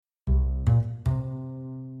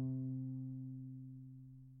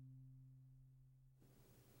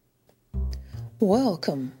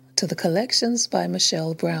Welcome to the Collections by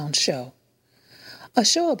Michelle Brown show, a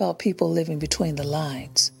show about people living between the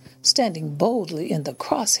lines, standing boldly in the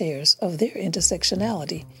crosshairs of their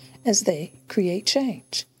intersectionality as they create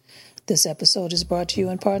change. This episode is brought to you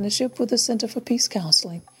in partnership with the Center for Peace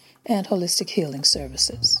Counseling and Holistic Healing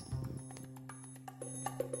Services.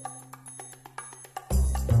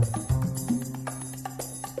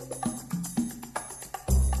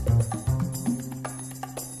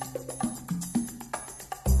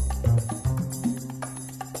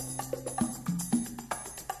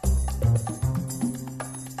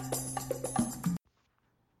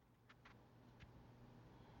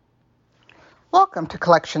 Welcome to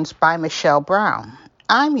Collections by Michelle Brown.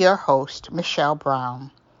 I'm your host, Michelle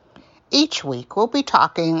Brown. Each week, we'll be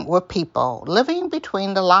talking with people living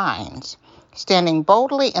between the lines, standing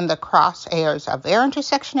boldly in the crosshairs of their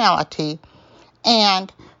intersectionality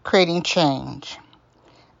and creating change.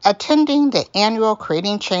 Attending the annual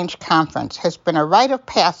Creating Change Conference has been a rite of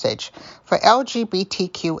passage for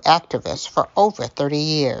LGBTQ activists for over 30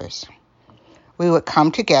 years. We would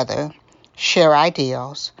come together, share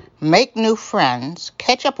ideals, make new friends,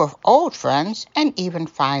 catch up with old friends, and even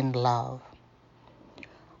find love.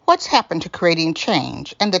 What's happened to creating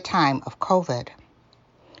change in the time of COVID?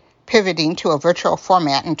 Pivoting to a virtual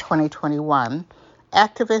format in 2021,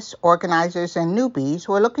 activists, organizers, and newbies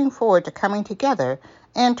were looking forward to coming together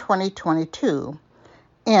in 2022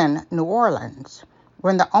 in New Orleans,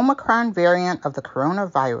 when the Omicron variant of the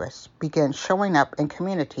coronavirus began showing up in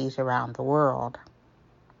communities around the world.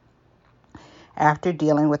 After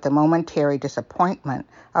dealing with the momentary disappointment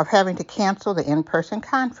of having to cancel the in-person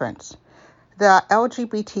conference, the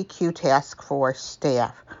LGBTQ task force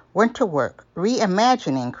staff went to work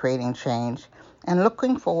reimagining creating change and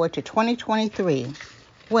looking forward to 2023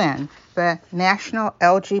 when the National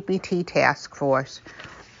LGBT Task Force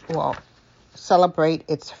will celebrate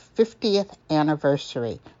its 50th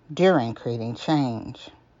anniversary during Creating Change.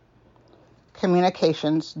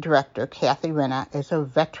 Communications Director Cathy Renna is a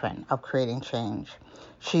veteran of creating change.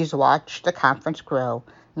 She's watched the conference grow,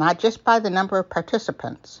 not just by the number of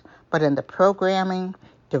participants, but in the programming,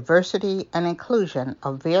 diversity, and inclusion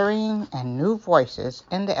of varying and new voices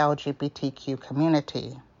in the LGBTQ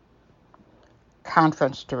community.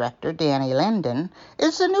 Conference Director Danny Linden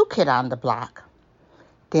is the new kid on the block.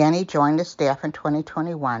 Danny joined the staff in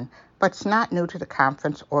 2021, but's not new to the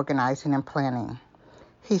conference organizing and planning.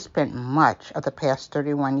 He spent much of the past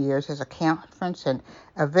 31 years as a conference and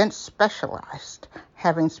events specialist,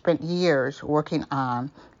 having spent years working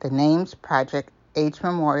on the Names Project AIDS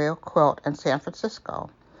Memorial Quilt in San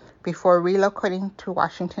Francisco, before relocating to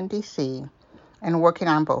Washington, D.C., and working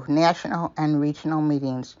on both national and regional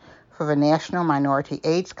meetings for the National Minority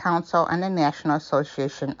AIDS Council and the National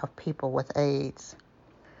Association of People with AIDS.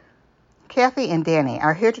 Cathy and Danny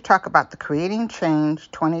are here to talk about the Creating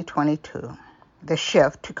Change 2022. The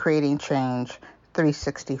shift to Creating Change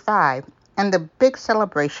 365, and the big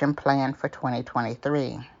celebration plan for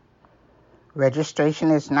 2023. Registration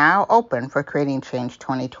is now open for Creating Change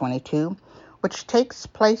 2022, which takes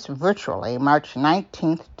place virtually March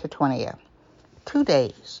 19th to 20th. 2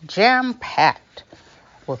 days, jam-packed,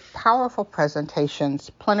 with powerful presentations,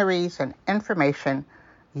 plenaries, and information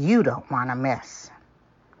you don't want to miss.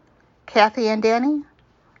 Cathy and Danny,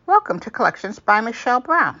 welcome to Collections by Michelle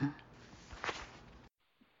Brown.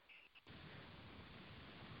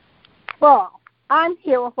 Well, I'm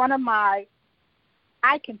here with I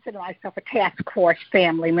consider myself a task force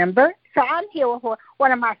family member. So I'm here with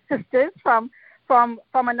one of my sisters from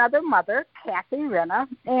another mother, Cathy Renna.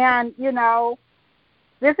 And,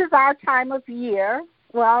 this is our time of year,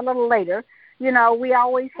 well, a little later. We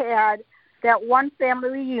always had that one family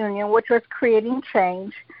reunion, which was Creating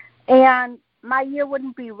Change. And my year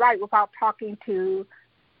wouldn't be right without talking to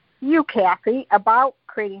you, Cathy, about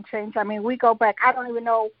Creating Change. I mean, we go back, I don't even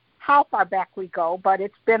know how far back we go, but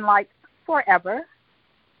it's been like forever,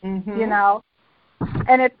 and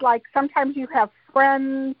it's like sometimes you have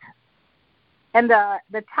friends, and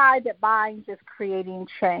the tie that binds is creating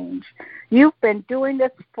change. You've been doing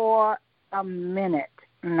this for a minute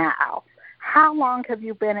now. How long have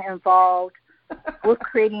you been involved with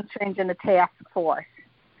creating change in the task force?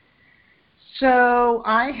 So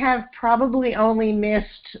I have probably only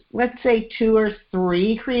missed, let's say, 2 or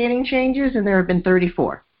 3 creating changes, and there have been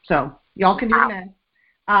 34. So y'all can do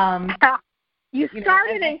that. You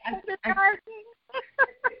started in kindergarten.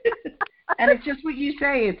 And it's just what you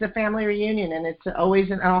say. It's a family reunion, and it's always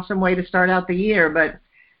an awesome way to start out the year. But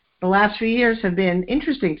the last few years have been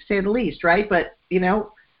interesting, to say the least, right? But,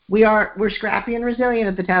 we're scrappy and resilient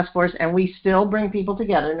at the task force, and we still bring people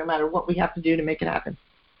together no matter what we have to do to make it happen.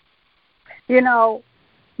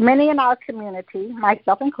 Many in our community,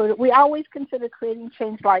 myself included, we always consider creating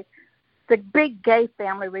change like the big gay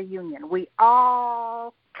family reunion. We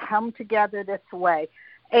all come together this way.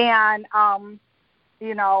 And, I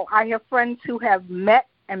have friends who have met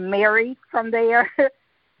and married from there,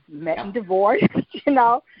 met and divorced,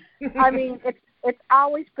 I mean, it's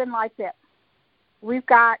always been like that. We've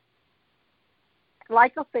got,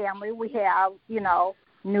 like a family, we have,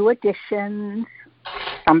 new additions,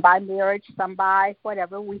 some by marriage, some by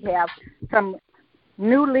whatever. We have some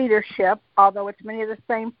new leadership, although it's many of the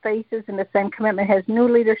same faces and the same commitment, has new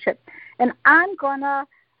leadership. And I'm going to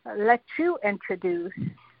let you introduce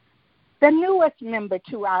the newest member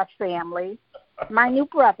to our family, my new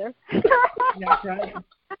brother. That's right.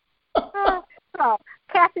 So,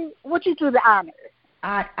 Cathy, would you do the honors?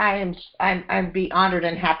 I'd be honored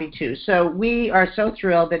and happy to. So we are so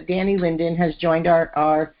thrilled that Danny Linden has joined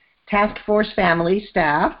our task force family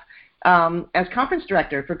staff as conference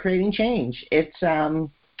director for creating change. It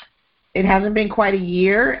hasn't been quite a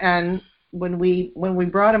year, and when we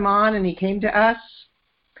brought him on and he came to us,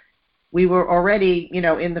 we were already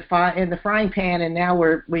in the frying pan, and now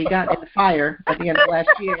we got in the fire at the end of last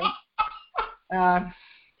year.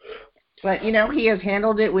 But he has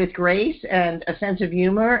handled it with grace and a sense of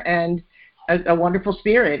humor and a wonderful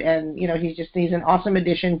spirit, and he's an awesome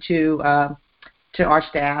addition to our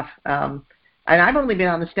staff. And I've only been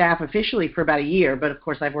on the staff officially for about a year, but of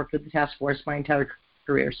course I've worked with the task force my entire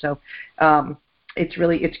career. So it's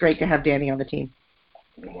great to have Danny on the team.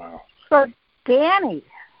 Wow. So Danny,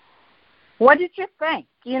 what did you think?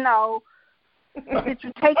 Did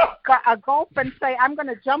you take a gulp and say, I'm going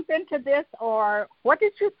to jump into this, or what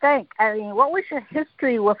did you think? I mean, what was your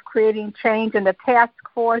history with creating change in the task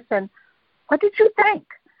force, and what did you think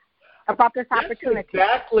about this opportunity?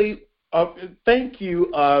 Exactly. Thank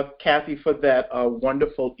you, Cathy, for that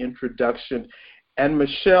wonderful introduction. And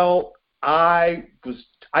Michelle, I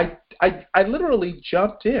literally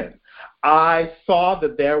jumped in. I saw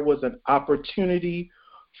that there was an opportunity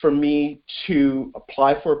for me to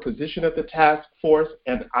apply for a position at the task force,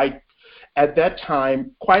 and I, at that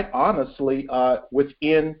time, quite honestly,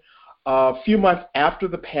 within a few months after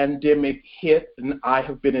the pandemic hit, and I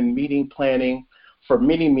have been in meeting planning for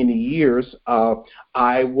many, many years,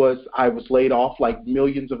 I was laid off like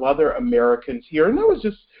millions of other Americans here, and I was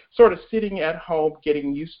just sort of sitting at home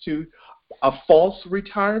getting used to a false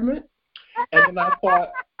retirement, and then I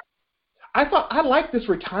thought I like this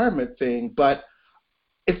retirement thing, but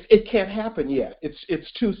it can't happen yet.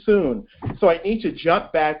 It's too soon. So I need to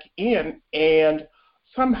jump back in, and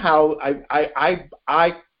somehow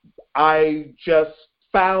I just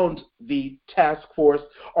found the task force,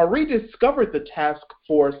 or rediscovered the task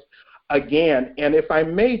force again. And if I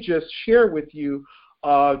may just share with you,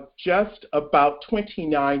 just about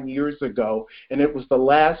 29 years ago, and it was the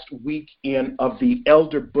last weekend of the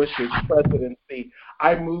Elder Bush's presidency,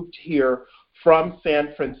 I moved here from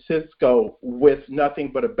San Francisco with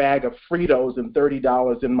nothing but a bag of Fritos and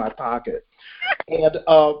 $30 in my pocket. And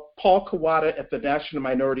Paul Kawada at the National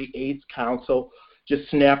Minority AIDS Council just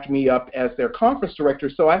snapped me up as their conference director.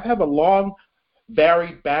 So I have a long,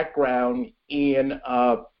 varied background in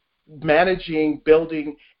managing,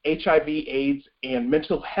 building HIV/AIDS and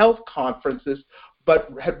mental health conferences, but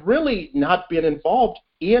had really not been involved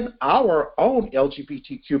in our own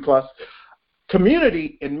LGBTQ plus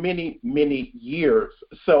community in many, many years.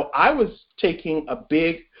 So I was taking a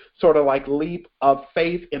big sort of like leap of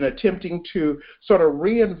faith in attempting to sort of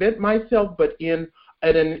reinvent myself, but in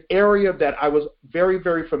an area that I was very,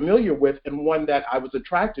 very familiar with, and one that I was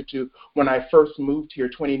attracted to when I first moved here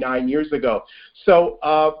 29 years ago. So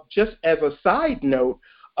just as a side note,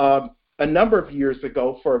 a number of years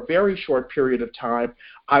ago, for a very short period of time,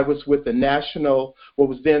 I was with the National, what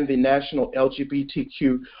was then the National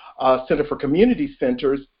LGBTQ Center for Community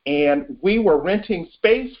Centers, and we were renting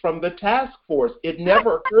space from the task force. It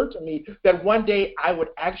never occurred to me that one day I would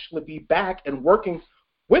actually be back and working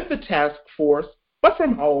with the task force, but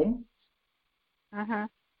from home. Uh-huh.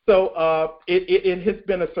 So it has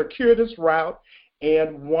been a circuitous route,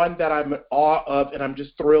 and one that I'm in awe of, and I'm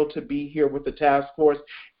just thrilled to be here with the task force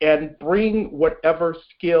and bring whatever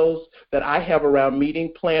skills that I have around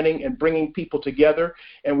meeting planning and bringing people together.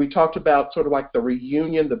 And we talked about sort of like the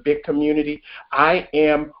reunion, the big community. I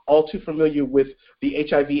am all too familiar with the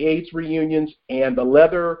HIV/AIDS reunions and the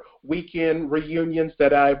leather weekend reunions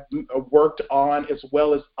that I've worked on, as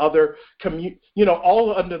well as other,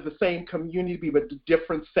 all under the same community, but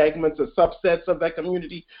different segments or subsets of that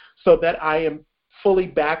community, so that I am fully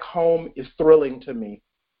back home is thrilling to me.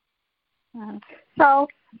 So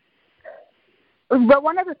But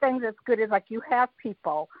one of the things that's good is, like, you have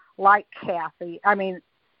people like Cathy. I mean,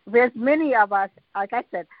 there's many of us, like I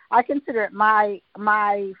said, I consider it my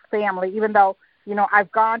family, even though, you know,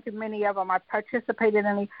 I've gone to many of them, I've participated in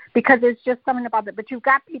any, because there's just something about it. But you've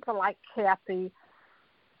got people like Cathy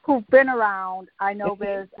who've been around. I know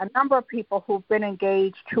there's a number of people who've been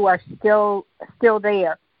engaged who are still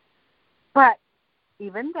there. But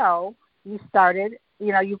even though you started,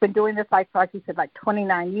 you know, you've been doing this, like you said, like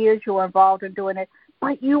 29 years, you were involved in doing it,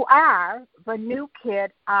 but you are the new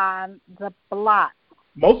kid on the block.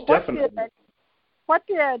 Most definitely. What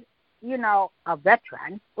did, you know, a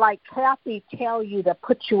veteran like Cathy tell you to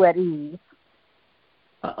put you at ease?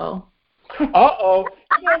 Uh-oh. Uh-oh.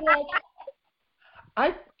 You know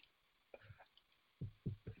what?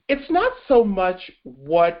 It's not so much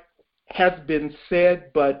what has been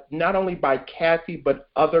said, but not only by Cathy, but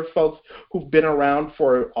other folks who've been around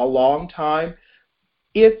for a long time.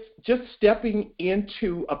 It's just stepping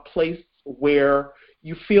into a place where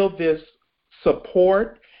you feel this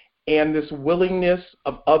support and this willingness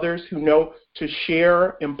of others who know to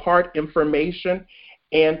share, impart information,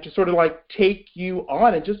 and to sort of like take you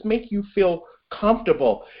on and just make you feel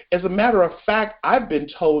comfortable. As a matter of fact, I've been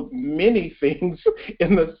told many things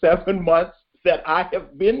in the 7 months that I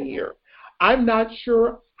have been here. I'm not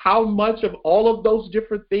sure how much of all of those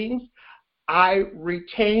different things I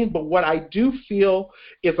retain, but what I do feel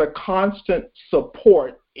is a constant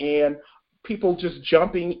support and people just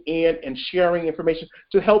jumping in and sharing information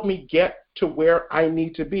to help me get to where I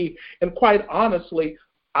need to be. And quite honestly,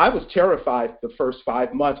 I was terrified the first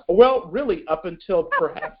 5 months. Well, really up until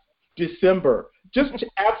perhaps December, just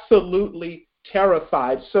absolutely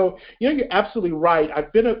terrified. So, you know, you're absolutely right.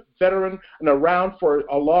 I've been a veteran and around for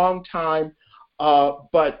a long time,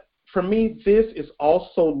 but for me, this is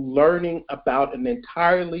also learning about an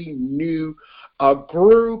entirely new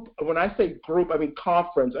group. When I say group, I mean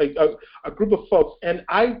conference, a group of folks. And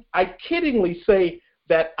I kiddingly say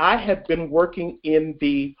that I had been working in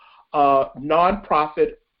the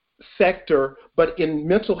nonprofit sector, but in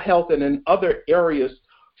mental health and in other areas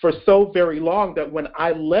for so very long that when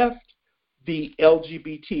I left the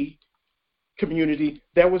LGBT community,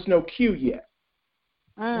 there was no queue yet.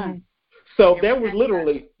 So there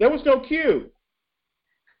was no queue.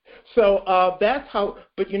 So that's how,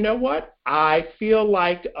 but you know what? I feel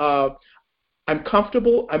like I'm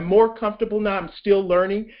comfortable. I'm more comfortable now. I'm still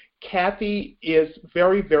learning. Cathy is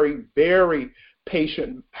very, very, very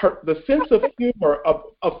patient. The sense of humor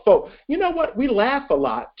of folks. You know what? We laugh a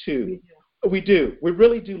lot too. We do. We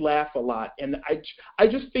really do laugh a lot. And I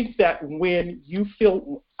just think that when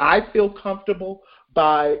I feel comfortable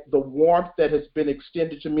by the warmth that has been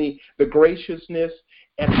extended to me, the graciousness,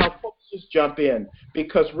 and how folks just jump in,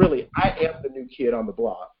 because really, I am the new kid on the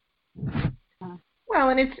block. Well,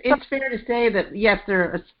 and it's fair to say that, yes,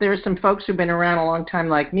 there are some folks who've been around a long time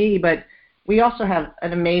like me, but we also have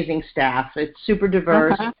an amazing staff. It's super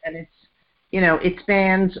diverse, and it's, you know, it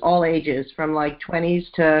spans all ages, from like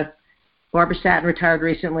 20s to Barbara Satin retired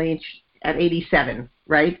recently at 87,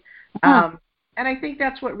 right? And I think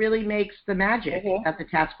that's what really makes the magic at the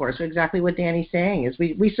task force. So exactly what Danny's saying is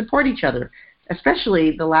we support each other,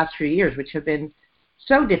 especially the last few years, which have been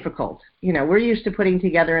so difficult. You know, we're used to putting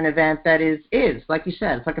together an event that is like you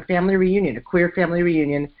said, it's like a family reunion, a queer family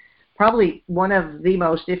reunion, probably one of the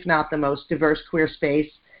most, if not the most diverse queer space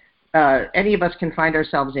any of us can find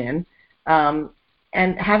ourselves in.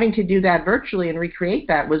 And having to do that virtually and recreate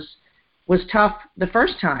that was tough the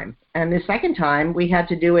first time. And the second time we had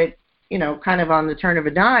to do it, you know, kind of on the turn of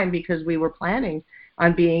a dime, because we were planning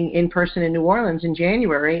on being in person in New Orleans in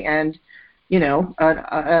January, and, you know,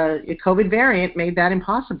 a COVID variant made that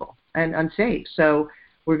impossible and unsafe. So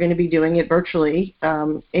we're going to be doing it virtually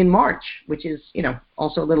in March, which is, you know,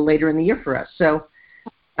 also a little later in the year for us. So,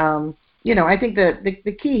 you know, I think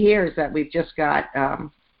the key here is that we've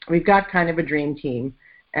got kind of a dream team,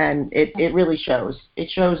 and it really shows. It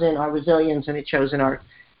shows in our resilience, and it shows in our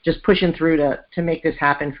just pushing through to make this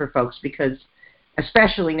happen for folks, because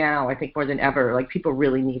especially now, I think more than ever, like, people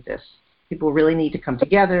really need this. People really need to come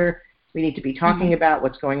together. We need to be talking about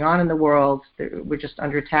what's going on in the world. We're just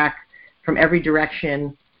under attack from every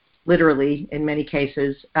direction, literally, in many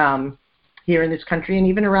cases, here in this country and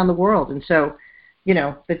even around the world. And so, you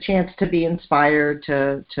know, the chance to be inspired,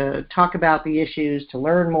 to talk about the issues, to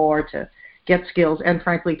learn more, to get skills, and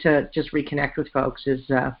frankly, to just reconnect with folks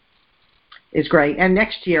is great. And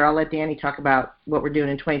next year, I'll let Danny talk about what we're doing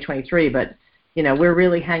in 2023, but, you know, we're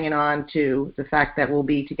really hanging on to the fact that we'll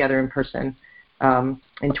be together in person in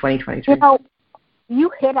 2023. You know,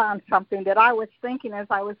 you hit on something that I was thinking as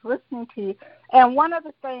I was listening to you, and one of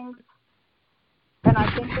the things, and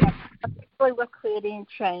I think that really with creating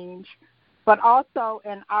change, but also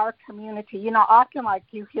in our community. You know, often like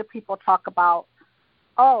you hear people talk about,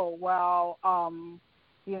 oh, well,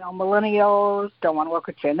 you know, millennials don't want to work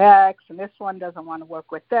with Gen X, and this one doesn't want to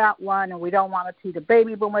work with that one, and we don't want to see the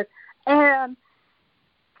baby boomers. And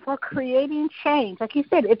for creating change, like you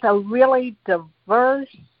said, it's a really diverse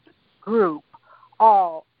group,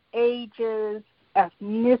 all ages,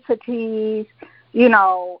 ethnicities, you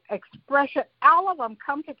know, expression, all of them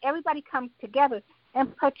everybody comes together.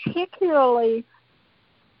 And particularly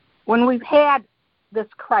when we've had this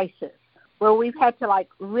crisis where we've had to like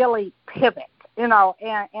really pivot, you know,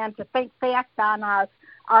 and to think fast on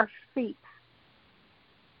our feet.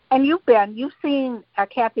 And you've seen,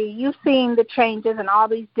 Cathy, you've seen the changes and all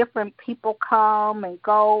these different people come and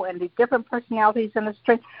go and the different personalities in the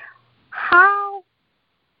street. How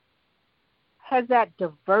has that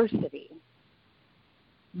diversity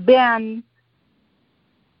been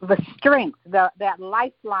the strength, that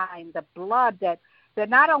lifeline, the blood that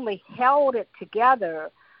not only held it together,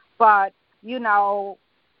 but, you know,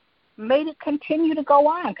 made it continue to go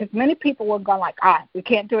on? Because many people were going like, we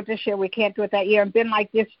can't do it this year, we can't do it that year, and been like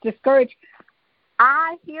this discouraged.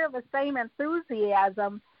 I hear the same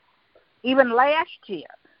enthusiasm even last year,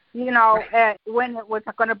 you know, when it was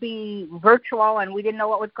going to be virtual and we didn't know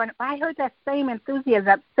what was going to, I heard that same enthusiasm,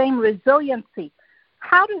 that same resiliency.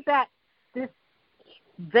 How does this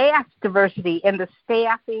vast diversity in the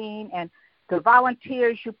staffing and the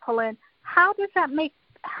volunteers you pull in, how does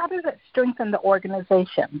it strengthen the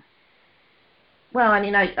organization? Well, I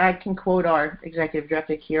mean, I can quote our executive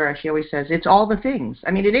director, Kira. She always says, it's all the things.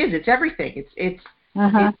 I mean, it's everything. It's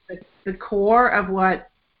the core of what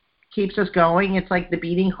keeps us going. It's like the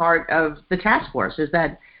beating heart of the task force is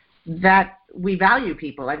that we value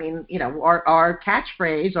people. I mean, you know, our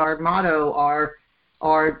catchphrase, our motto,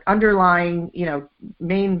 our underlying, you know,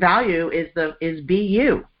 main value is be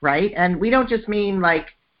you, right? And we don't just mean like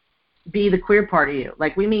be the queer part of you.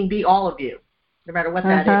 Like we mean be all of you, no matter what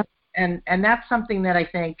that is. And that's something that I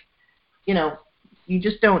think, you know, you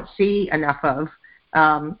just don't see enough of,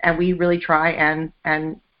 and we really try and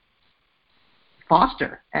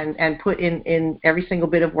foster and put in every single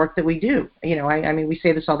bit of work that we do. You know, I mean, we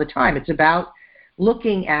say this all the time. It's about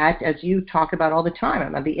looking at, as you talk about all the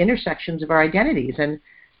time, the intersections of our identities. And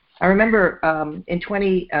I remember in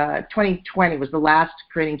 2020 was the last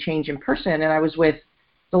Creating Change in person, and I was with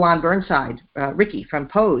Delon Burnside, Ricky from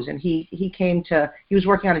Pose, and he was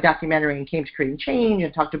working on a documentary and came to Creating Change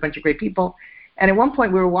and talked to a bunch of great people. And at one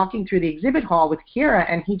point we were walking through the exhibit hall with Kira,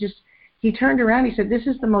 and he turned around, he said, this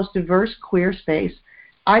is the most diverse queer space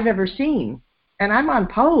I've ever seen. And I'm on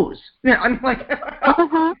Pose. You know, I'm like,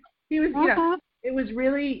 he was, you know, it was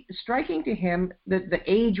really striking to him, the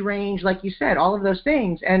age range, like you said, all of those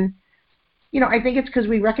things. And, you know, I think it's because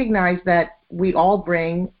we recognize that we all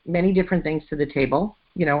bring many different things to the table.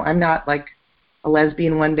 You know, I'm not like a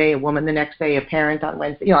lesbian one day, a woman the next day, a parent on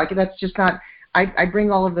Wednesday. You know, like that's just not, I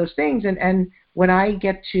bring all of those things. And when I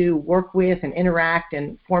get to work with and interact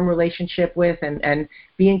and form relationship with and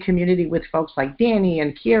be in community with folks like Danny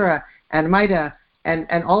and Kira and Maida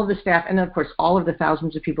and all of the staff, and of course all of the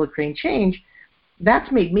thousands of people at Creating Change,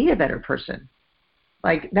 that's made me a better person.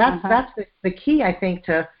 Like that's the key, I think,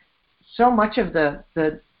 to so much of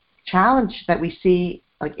the challenge that we see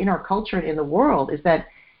like in our culture and in the world, is that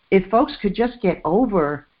if folks could just get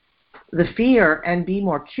over the fear and be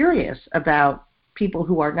more curious about people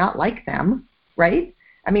who are not like them, right?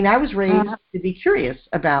 I mean, I was raised to be curious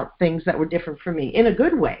about things that were different from me in a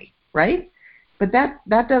good way, right? But that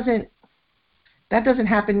doesn't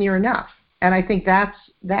happen near enough. And I think that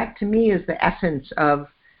to me is the essence of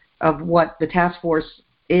what the task force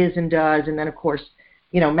is and does, and then of course,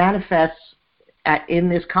 you know, manifests in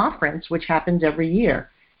this conference, which happens every year.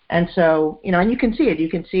 And so, you know, and you can see it. You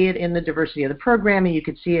can see it in the diversity of the programming. You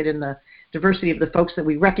can see it in the diversity of the folks that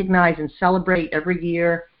we recognize and celebrate every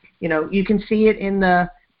year. You know, you can see it in the,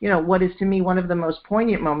 you know, what is to me one of the most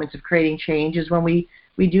poignant moments of Creating Change is when we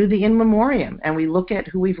do the in memoriam and we look at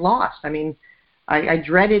who we've lost. I mean, I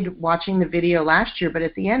dreaded watching the video last year, but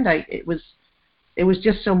at the end, it was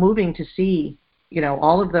just so moving to see, you know,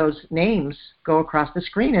 all of those names go across the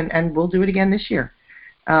screen, and we'll do it again this year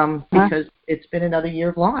because it's been another year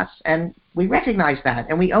of loss, and we recognize that,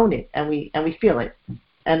 and we own it, and we feel it,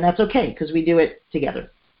 and that's okay because we do it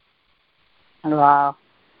together. Wow.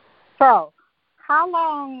 So, how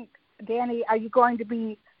long, Danny, are you going to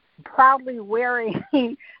be proudly wearing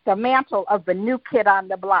the mantle of the new kid on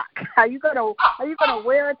the block? Are you gonna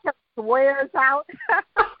wear it till it wears out?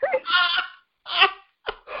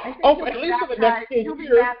 Oh, at least for the next 10 years. You'll be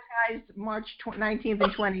baptized March 19th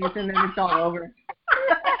and 20th, and then it's all over.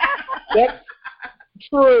 That's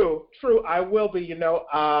true. I will be.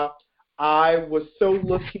 I was so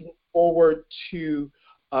looking forward to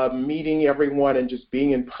meeting everyone and just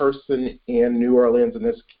being in person in New Orleans. And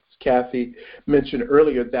as Cathy mentioned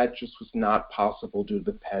earlier, that just was not possible due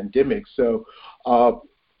to the pandemic. So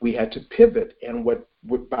we had to pivot. And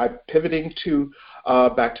by pivoting to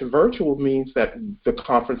back to virtual means that the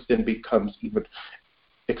conference then becomes even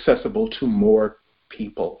accessible to more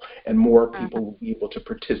people, and more people will be able to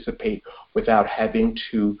participate without having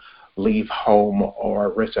to leave home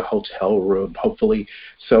or rent a hotel room, hopefully.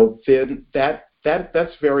 So then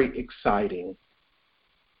that's very exciting.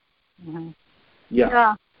 Mm-hmm.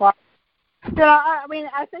 Yeah. Well, I mean,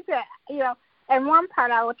 I think that, in one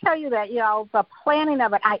part, I will tell you that, the planning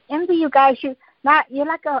of it, I envy you guys.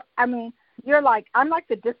 I'm like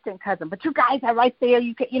the distant cousin, but you guys are right there.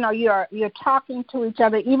 You can, you're talking to each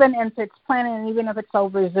other, even if it's planning, and even if it's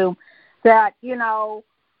over Zoom, that, you're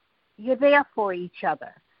there for each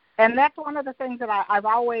other. And that's one of the things that I've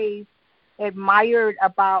always admired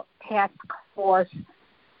about Task Force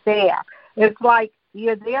there. It's like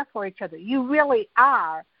you're there for each other. You really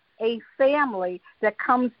are a family that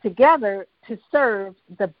comes together to serve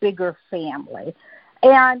the bigger family.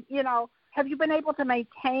 And, have you been able to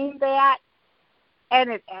maintain that?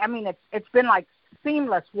 And it's been like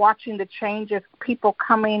seamless watching the changes, people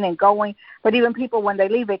coming and going, but even people, when they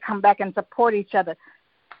leave, they come back and support each other.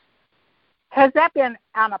 Has that been,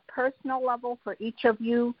 on a personal level for each of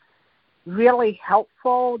you, really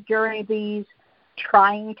helpful during these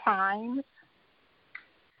trying times?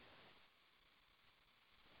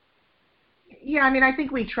 Yeah, I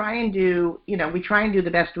think we try and do the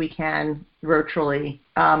best we can virtually.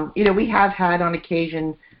 We have had on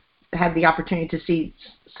occasion had the opportunity to see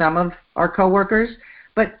some of our coworkers,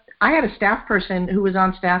 but I had a staff person who was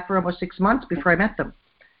on staff for almost 6 months before I met them.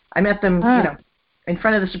 I met them, in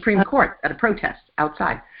front of the Supreme Court at a protest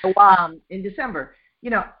outside in December.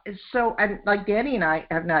 So like Danny and I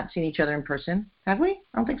have not seen each other in person, have we?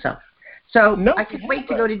 I don't think so. So no, I can't wait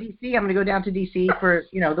to go to D.C. I'm going to go down to D.C. for,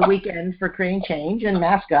 the weekend for Creating Change and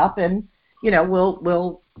mask up, and,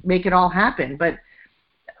 we'll make it all happen. But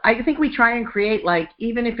I think we try and create, like,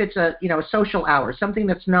 even if it's a social hour, something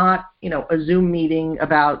that's not, a Zoom meeting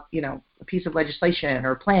about, a piece of legislation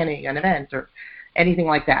or planning an event or anything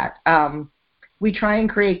like that. We try and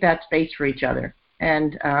create that space for each other.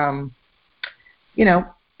 And,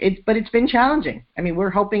 but it's been challenging. We're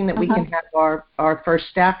hoping that we can have our first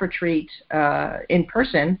staff retreat in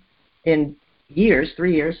person in 3 years,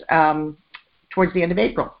 towards the end of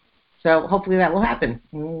April. So hopefully that will happen.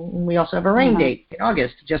 We also have a rain date in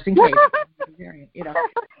August, just in case. Take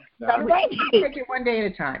it one day at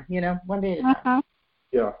a time. One day at a time.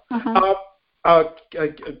 Yeah.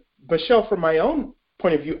 Michelle, from my own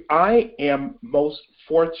point of view, I am most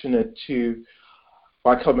fortunate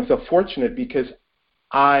I call myself fortunate because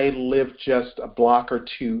I live just a block or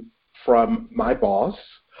two from my boss,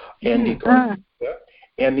 Andy Garcia,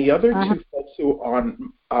 and the other two folks who are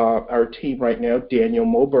on our team right now, Daniel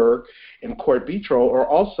Moberg and Court Betro, are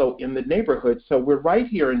also in the neighborhood. So we're right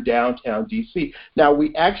here in downtown D.C. Now,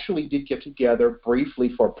 we actually did get together briefly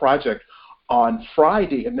for a project on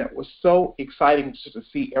Friday, and that was so exciting just to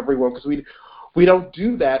see everyone, because we don't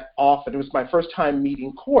do that often. It was my first time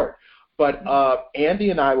meeting Court. But Andy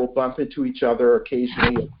and I will bump into each other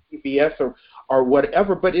occasionally at PBS or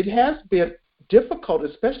whatever. But it has been difficult,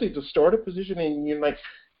 especially to start a position and you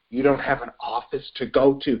don't have an office to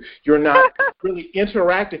go to. You're not really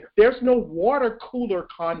interacting. There's no water cooler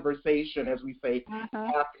conversation, as we say,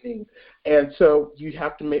 happening. And so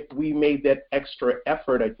we made that extra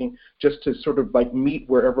effort, I think, just to sort of like meet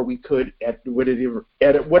wherever we could at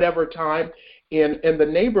whatever time in the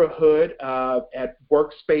neighborhood, at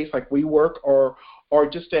workspace like we work, or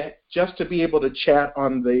just to be able to chat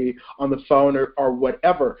on the phone or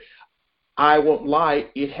whatever. I won't lie,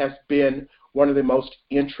 it has been one of the most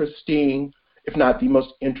interesting, if not the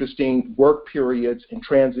most interesting, work periods and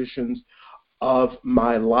transitions of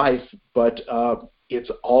my life. But it's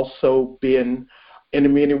also been,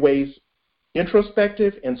 in many ways,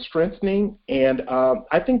 introspective and strengthening, and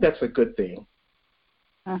I think that's a good thing.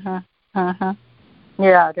 Yeah,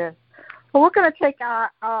 it is. Well, we're going to take a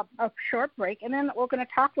short break, and then we're going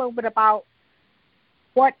to talk a little bit about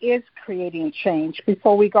what is creating change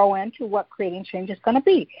before we go into what creating change is going to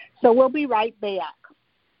be. So we'll be right back.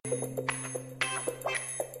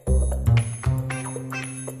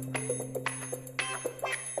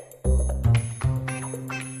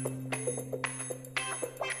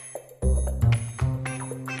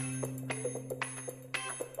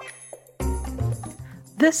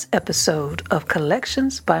 This episode of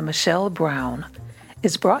Collections by Michelle Brown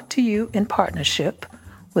is brought to you in partnership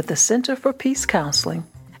with the Center for Peace Counseling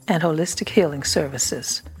and Holistic Healing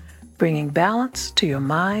Services, bringing balance to your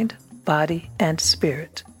mind, body, and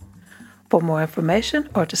spirit. For more information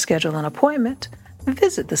or to schedule an appointment,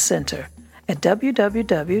 visit the center at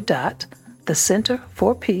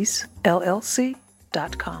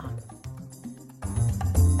www.thecenterforpeacellc.com.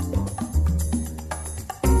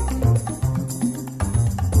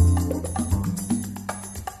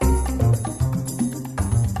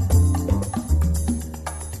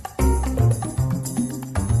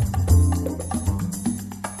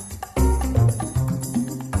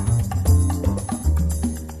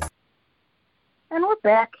 And we're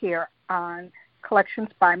back here on Collections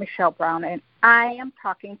by Michelle Brown, and I am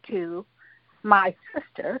talking to my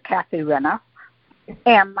sister, Cathy Renna,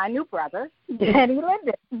 and my new brother, Danny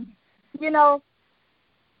Linden. You know,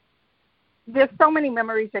 there's so many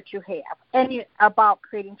memories that you have and about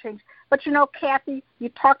creating change. But, you know, Cathy, you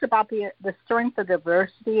talked about the strength of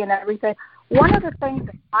diversity and everything. One of the things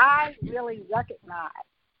that I really recognize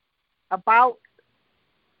about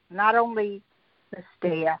not only the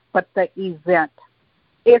staff, but the event,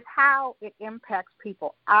 is how it impacts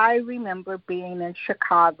people. I remember being in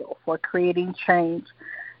Chicago for Creating Change,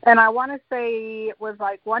 and I want to say it was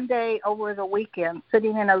like one day over the weekend,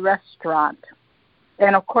 sitting in a restaurant,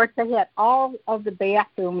 and of course they had all of the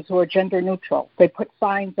bathrooms were gender neutral. They put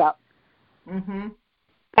signs up, and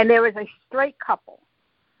there was a straight couple.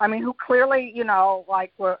 I mean, who clearly, you know,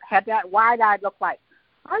 like had that wide-eyed look, like,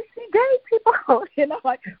 I see gay people, you know,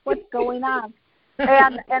 like, what's going on?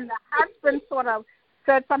 And the husband sort of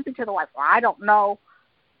said something to the wife, well, I don't know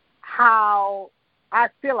how I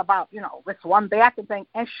feel about, you know, this one bathroom thing.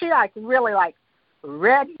 And she, like, really, like,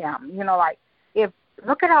 read him, you know, like,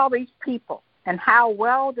 look at all these people and how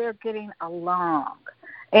well they're getting along.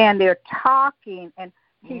 And they're talking. And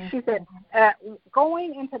she said,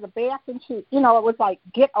 going into the bathroom, you know, it was like,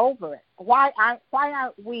 get over it. Why aren't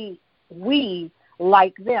we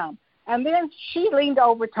like them? And then she leaned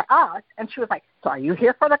over to us, and she was like, so are you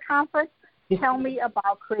here for the conference? Tell me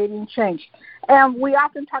about creating change. And we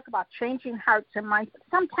often talk about changing hearts and minds, but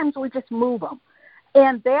sometimes we just move them.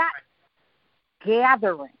 And that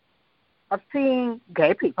gathering of seeing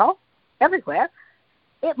gay people everywhere,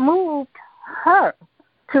 it moved her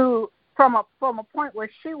from a point where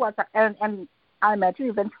she was, and I imagine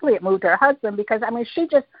eventually it moved her husband, because, I mean, she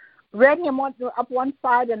just read him up one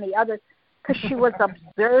side and the other, because she was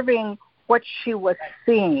observing what she was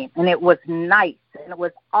seeing, and it was nice, and it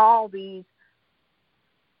was all these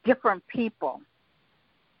different people.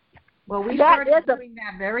 Well, we started doing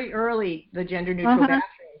that very early, the gender-neutral bathrooms.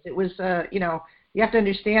 It was, you know, you have to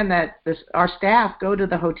understand that our staff go to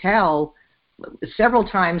the hotel several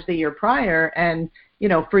times the year prior, and, you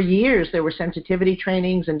know, for years there were sensitivity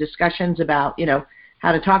trainings and discussions about, you know,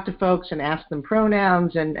 how to talk to folks and ask them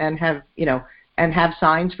pronouns and have, you know, and have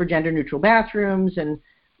signs for gender-neutral bathrooms. And,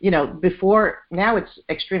 you know, before, now it's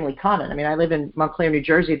extremely common. I mean, I live in Montclair, New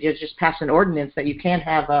Jersey. They just passed an ordinance that you can't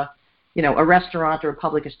have a restaurant or a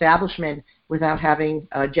public establishment without having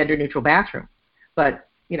a gender-neutral bathroom. But,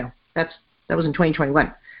 you know, that was in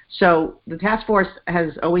 2021. So the task force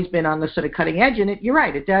has always been on the sort of cutting edge, and you're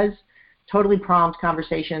right, it does totally prompt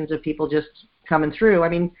conversations of people just coming through. I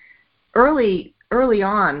mean, early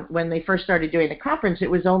on, when they first started doing the conference, it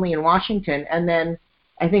was only in Washington, and then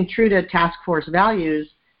I think true to task force values,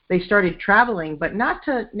 they started traveling, but not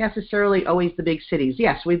to necessarily always the big cities.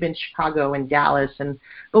 Yes, we've been to Chicago and Dallas,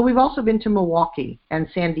 but we've also been to Milwaukee and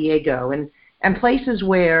San Diego and places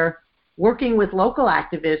where, working with local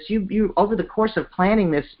activists, you over the course of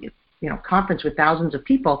planning this, you know, conference with thousands of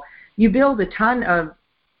people, you build a ton of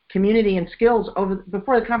community and skills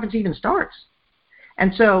before the conference even starts.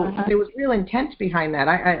 And so there was real intent behind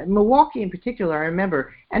that. Milwaukee in particular, I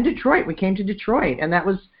remember, and Detroit. We came to Detroit, and that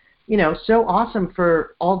was, you know, so awesome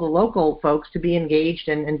for all the local folks to be engaged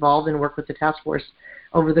and involved and work with the task force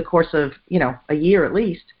over the course of, you know, a year at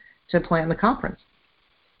least to plan the conference.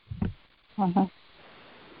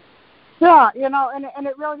 Yeah, you know, and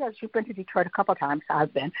it really does. You've been to Detroit a couple of times.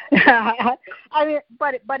 I've been. I mean,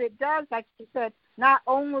 but it does, like you said, not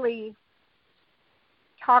only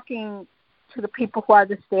talking to the people who are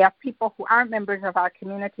the staff, people who aren't members of our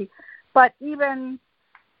community, but even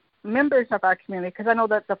members of our community. Because I know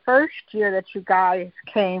that the first year that you guys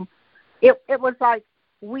came, it was like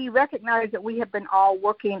we recognized that we have been all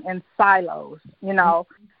working in silos, you know.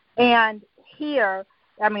 And here,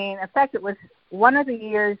 I mean, in fact, it was one of the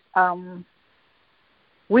years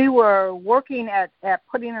we were working at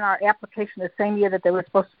putting in our application the same year that there was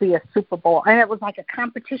supposed to be a Super Bowl. And it was like a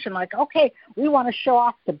competition, like, okay, we want to show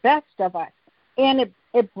off the best of us. And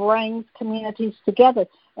it brings communities together.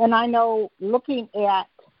 And I know looking at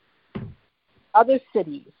other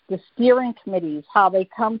cities, the steering committees, how they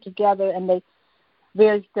come together and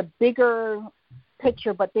there's the bigger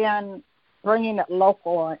picture, but then bringing it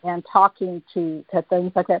local and talking to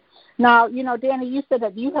things like that. Now, Danny, you said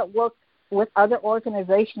that you have worked with other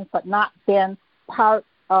organizations but not been part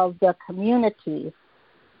of the community.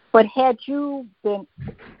 But had you been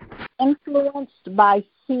influenced by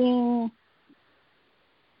seeing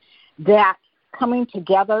that coming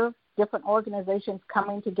together, different organizations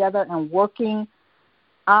coming together and working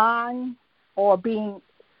on or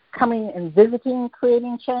coming and visiting,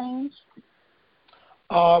 creating change?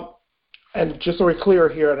 And just so we're clear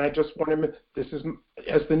here, and I just want to, this is,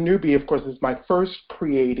 as the newbie, of course, this is my first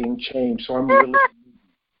creating change, so I'm really,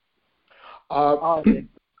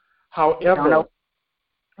 however,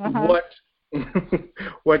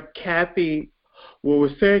 what Cathy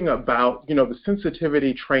was saying about, the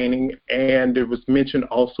sensitivity training, and it was mentioned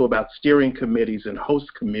also about steering committees and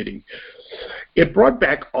host committee, it brought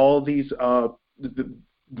back all these the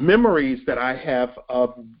memories that I have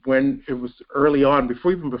of when it was early on,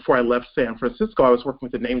 before I left San Francisco. I was working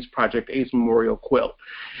with the Names Project AIDS Memorial Quilt,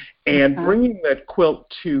 and bringing that quilt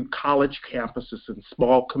to college campuses and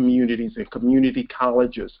small communities and community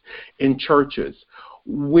colleges and churches.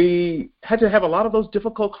 We had to have a lot of those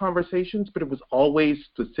difficult conversations, but it was always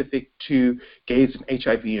specific to gays and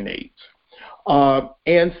HIV and AIDS.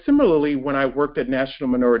 And similarly, when I worked at National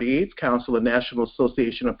Minority AIDS Council, a National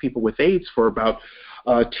Association of People with AIDS, for about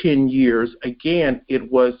 10 years, again,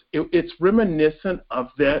 it's reminiscent of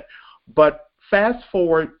that, but fast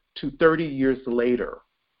forward to 30 years later,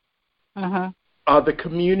 the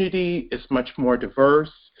community is much more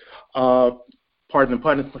diverse, pardon the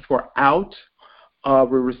pun, it's much more out.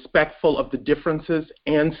 We're respectful of the differences,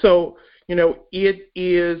 and so, it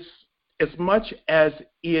is, as much as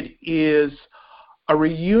it is a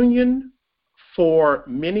reunion for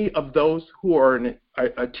many of those who are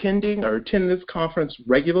attend this conference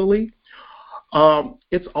regularly,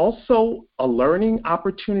 it's also a learning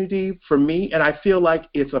opportunity for me, and I feel like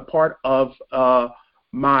it's a part of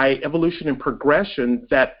my evolution and progression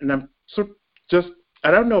that, and I'm just,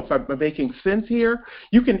 I don't know if I'm making sense here.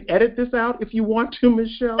 You can edit this out if you want to,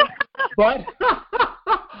 Michelle, but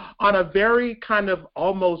on a very kind of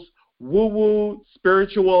almost woo-woo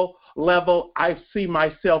spiritual level, I see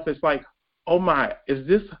myself as like, oh my, is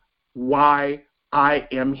this why I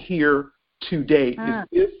am here today?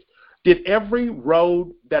 Did every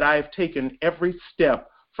road that I've taken, every step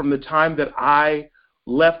from the time that I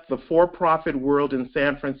left the for-profit world in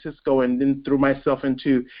San Francisco and then threw myself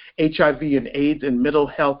into HIV and AIDS and mental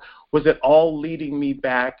health, was it all leading me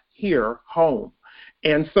back here, home?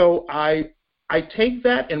 And so I take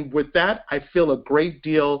that, and with that, I feel a great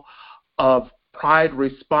deal of pride,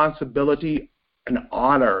 responsibility, and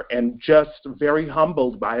honor, and just very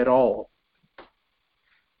humbled by it all.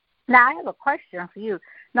 Now, I have a question for you.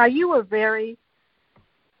 Now, you were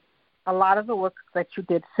a lot of the work that you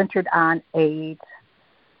did centered on AIDS.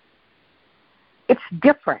 It's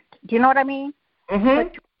different. Do you know what I mean?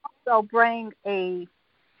 But you also bring a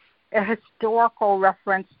historical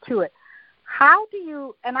reference to it. How do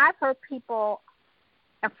you, and I've heard people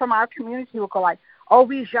from our community who go like, oh,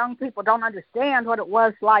 these young people don't understand what it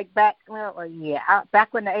was like back when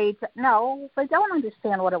the AIDS. No, they don't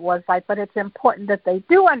understand what it was like, but it's important that they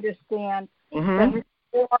do understand the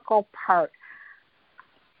historical part.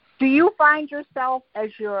 Do you find yourself,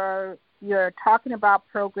 as you're talking about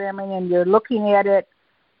programming and you're looking at it,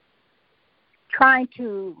 trying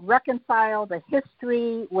to reconcile the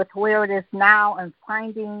history with where it is now and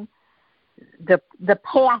finding the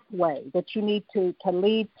pathway that you need to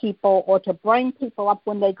lead people or to bring people up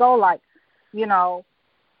when they go like,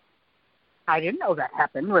 I didn't know that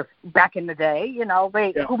happened back in the day,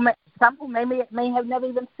 some who may have never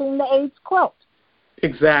even seen the AIDS quilt.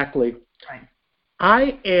 Exactly. Right.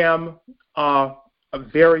 I am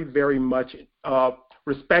very, very much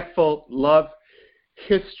respectful, love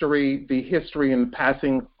history, the history and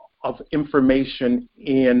passing of information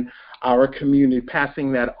in our community,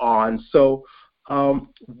 passing that on. So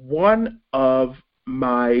one of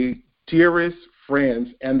my dearest friends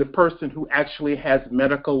and the person who actually has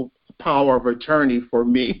medical power of attorney for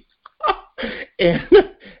me, and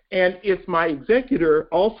it's my executor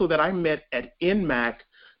also that I met at NMAC,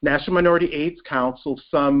 National Minority AIDS Council,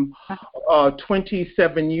 some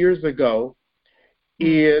 27 years ago,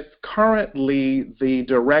 is currently the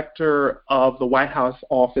director of the White House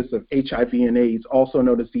Office of HIV and AIDS, also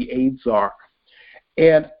known as the AIDS Czar.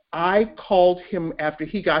 And I called him after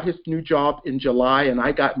he got his new job in July, and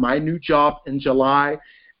I got my new job in July,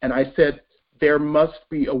 and I said, there must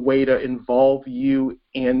be a way to involve you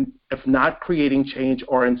in, if not creating change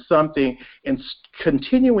or in something, in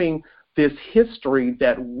continuing this history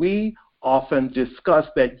that we often discuss,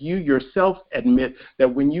 that you yourself admit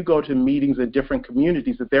that when you go to meetings in different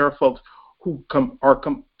communities, that there are folks who are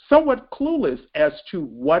somewhat clueless as to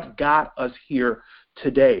what got us here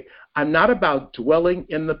today. I'm not about dwelling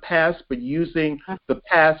in the past, but using the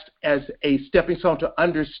past as a stepping stone to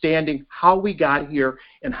understanding how we got here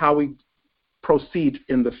and how we proceed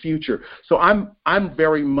in the future. So I'm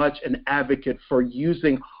very much an advocate for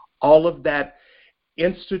using all of that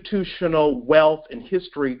institutional wealth and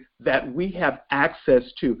history that we have access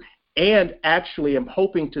to, and actually I'm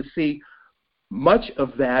hoping to see much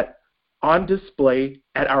of that on display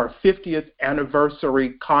at our 50th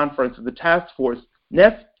anniversary conference of the task force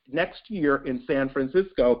next year in San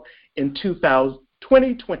Francisco in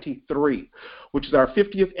 2023, which is our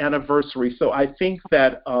 50th anniversary. So I think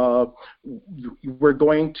that we're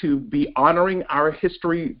going to be honoring our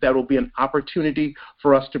history. That will be an opportunity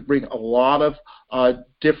for us to bring a lot of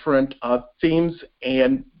different themes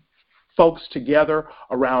and folks together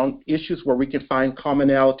around issues where we can find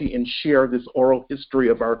commonality and share this oral history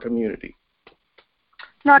of our community.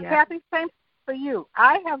 No, yeah. Cathy, same for you.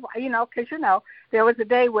 I have, because, there was a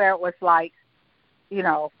day where it was like,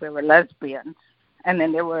 there were lesbians, and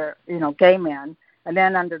then there were, gay men. And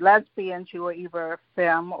then under lesbians, you were either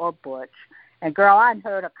femme or butch. And, girl, I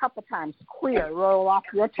heard a couple times queer roll off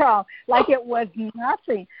your tongue like it was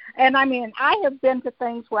nothing. And, I mean, I have been to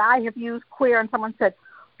things where I have used queer and someone said,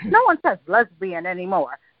 no one says lesbian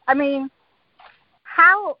anymore. I mean,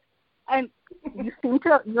 how – and you seem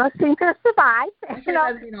to survive. I say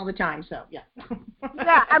lesbian all the time, so, yeah.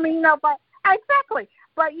 Yeah, I mean, but exactly.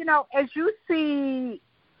 But, as you see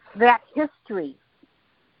that history,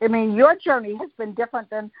 I mean, your journey has been different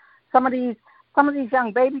than some of these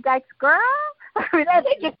young baby dykes, girl. I mean,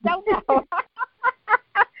 they just don't know.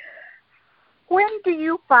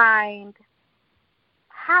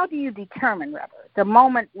 How do you determine, rather, the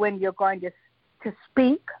moment when you're going to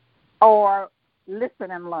speak or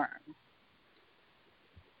listen and learn?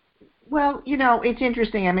 Well, it's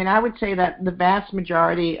interesting. I mean, I would say that the vast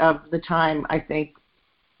majority of the time, I think,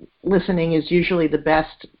 listening is usually the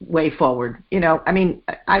best way forward. I mean,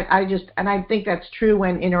 I think that's true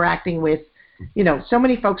when interacting with, so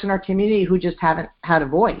many folks in our community who just haven't had a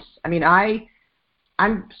voice. I mean,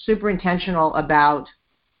 I'm super intentional about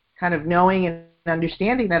kind of knowing and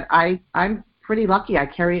understanding that I'm pretty lucky. I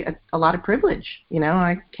carry a lot of privilege.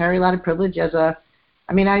 I carry a lot of privilege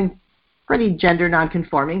I'm pretty gender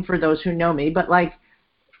nonconforming for those who know me, but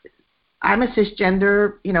I'm a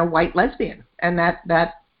cisgender, white lesbian, and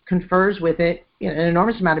that confers with it an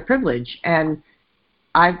enormous amount of privilege. And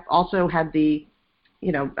I've also had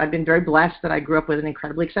I've been very blessed that I grew up with an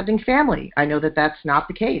incredibly accepting family. I know that that's not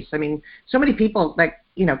the case. I mean, so many people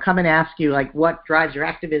come and ask you what drives your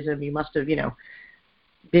activism. You must have,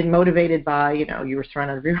 been motivated by, you were thrown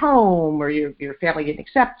out of your home, or your family didn't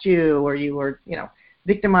accept you, or you were,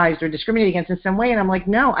 victimized or discriminated against in some way. And I'm like,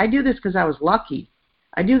 no, I do this because I was lucky.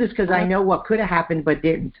 I do this because I know what could have happened but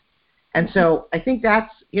didn't. And so I think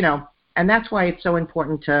that's, and that's why it's so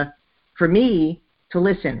important for me to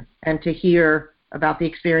listen and to hear about the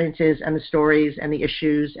experiences and the stories and the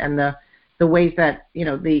issues and the ways that,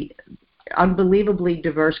 the unbelievably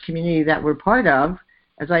diverse community that we're part of.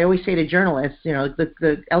 As I always say to journalists,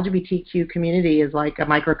 the LGBTQ community is like a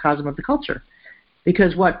microcosm of the culture,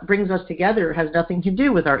 because what brings us together has nothing to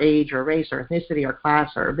do with our age or race or ethnicity or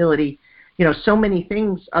class or ability, so many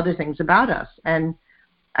things, other things about us. And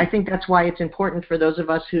I think that's why it's important for those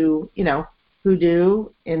of us who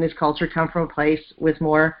do in this culture come from a place with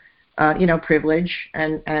more, privilege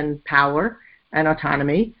and power and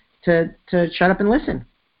autonomy to shut up and listen,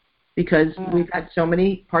 because we've had so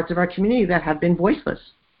many parts of our community that have been voiceless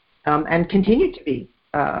and continue to be,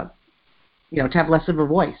 to have less of a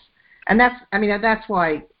voice. And that's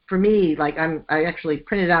why for me, I actually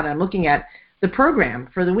printed out, I'm looking at the program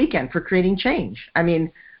for the weekend for creating change. I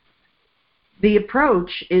mean, the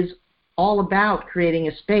approach is all about creating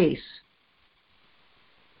a space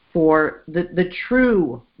for the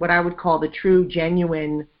true, what I would call the true,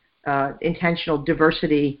 genuine, intentional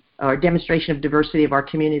diversity or demonstration of diversity of our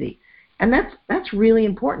community. And that's really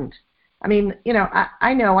important. I mean,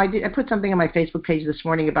 I know I put something on my Facebook page this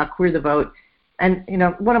morning about Queer the Vote. And,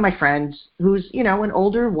 one of my friends who's, an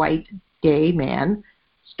older white gay man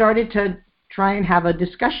started to try and have a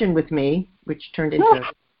discussion with me, which turned into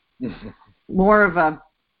more of a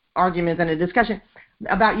argument than a discussion,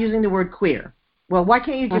 about using the word queer. Well, why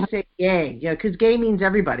can't you just say gay? Because gay means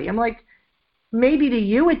everybody. I'm like, maybe to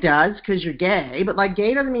you it does because you're gay, but like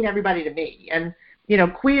gay doesn't mean everybody to me. And,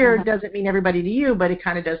 queer doesn't mean everybody to you, but it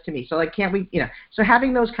kind of does to me. So like, can't we, so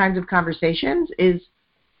having those kinds of conversations is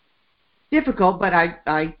difficult, but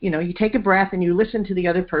I you take a breath and you listen to the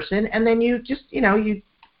other person, and then you just, you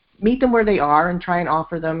meet them where they are and try and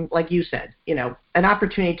offer them, like you said, an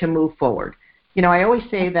opportunity to move forward. I always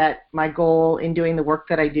say that my goal in doing the work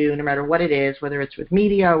that I do, no matter what it is, whether it's with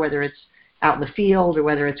media, whether it's out in the field, or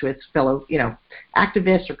whether it's with fellow,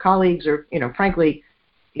 activists or colleagues, or, frankly,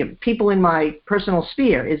 people in my personal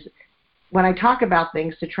sphere, is when I talk about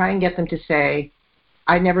things to try and get them to say,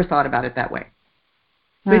 I never thought about it that way.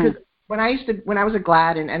 Because when I was a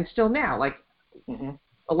GLAAD, and still now, like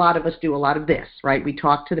a lot of us do a lot of this, right? We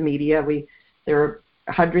talk to the media. There are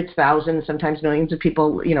hundreds, thousands, sometimes millions of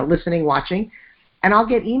people, listening, watching. And I'll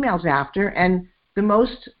get emails after, and the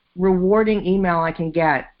most rewarding email I can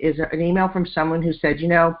get is an email from someone who said,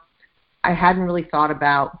 I hadn't really thought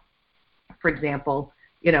about, for example,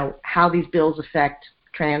 how these bills affect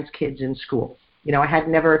trans kids in school. I had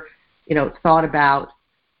never, thought about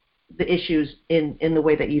the issues in the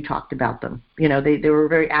way that you talked about them. They were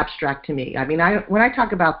very abstract to me. I mean, when I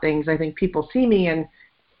talk about things, I think people see me and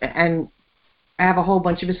I have a whole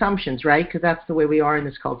bunch of assumptions, right? Because that's the way we are in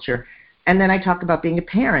this culture. And then I talk about being a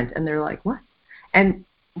parent, and they're like, what? And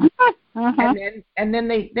and then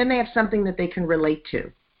they have something that they can relate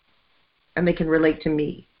to, and they can relate to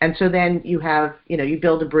me. And so then you have, you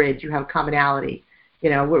build a bridge, you have commonality.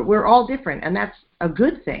 We're all different, and that's a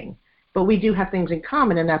good thing. But we do have things in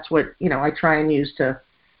common, and that's what, I try and use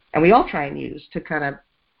and we all try and use to kind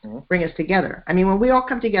of bring us together. I mean, when we all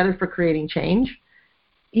come together for creating change,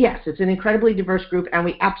 yes, it's an incredibly diverse group, and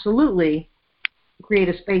we absolutely create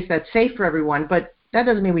a space that's safe for everyone, but that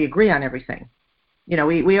doesn't mean we agree on everything.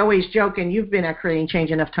 We always joke, and you've been at Creating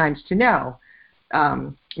Change enough times to know,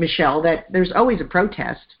 Michelle, that there's always a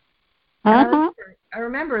protest. I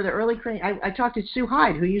remember the early I talked to Sue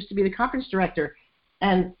Hyde, who used to be the conference director,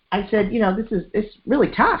 and I said, it's really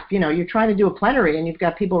tough. You're trying to do a plenary, and you've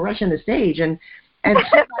got people rushing the stage, and Sue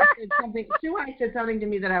Hyde said something to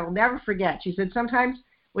me that I will never forget. She said, sometimes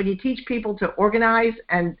when you teach people to organize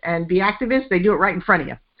and be activists, they do it right in front of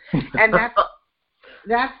you. And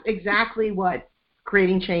that's exactly what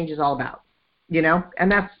creating change is all about,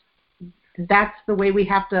 and that's the way we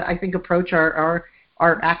have to, I think, approach our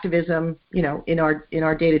activism, in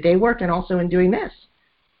our day-to-day work, and also in doing this.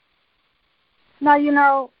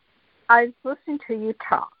 Now, I was listening to you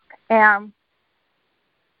talk, and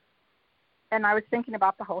I was thinking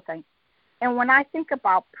about the whole thing. And when I think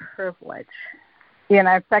about privilege, in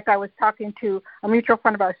fact, I was talking to a mutual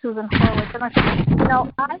friend about Susan Horowitz, and I said,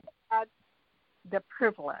 I had the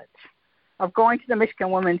privilege of going to the Michigan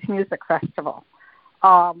Women's Music Festival.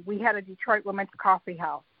 We had a Detroit Women's Coffee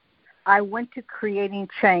House. I went to Creating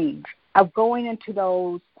Change, of going into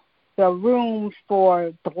the rooms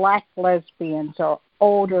for Black lesbians or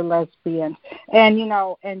older lesbians, and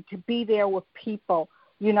and to be there with people,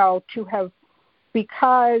 to have,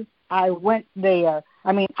 because I went there.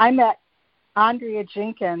 I mean, I met Andrea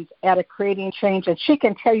Jenkins at a Creating Change, and she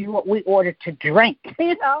can tell you what we ordered to drink.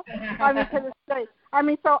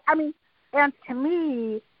 And to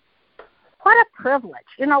me, what a privilege.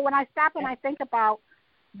 When I stop and I think about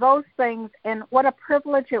those things, and what a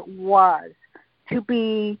privilege it was to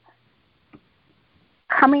be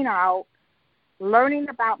coming out, learning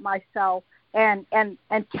about myself, and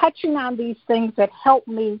touching on these things that help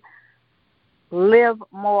me live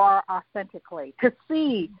more authentically, to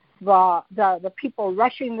see the people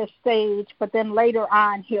rushing the stage, but then later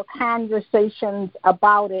on hear conversations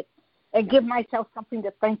about it and give myself something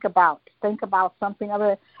to think about something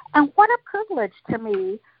other. And what a privilege to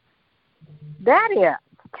me that is,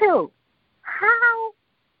 too. How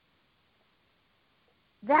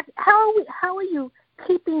are you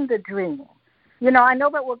keeping the dream? I know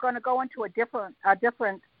that we're going to go into a different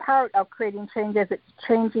part of Creating Change as it's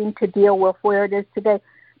changing to deal with where it is today,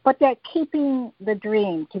 but that keeping the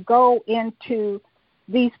dream, to go into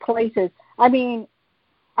these places. I mean,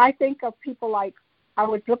 I think of people like, I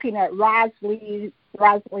was looking at Rosalie's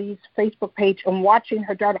Facebook page and watching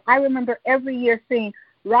her daughter. I remember every year seeing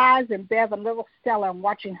Roz and Bev and little Stella and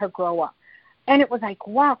watching her grow up. And it was like,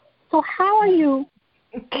 wow. So how are you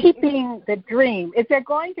keeping the dream? Is there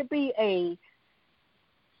going to be a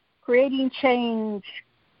Creating Change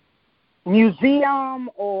museum,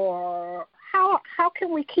 or how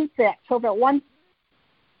can we keep that so that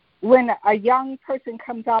when a young person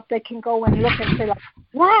comes up, they can go and look and say, like,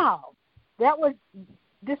 wow,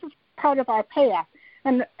 this is part of our past.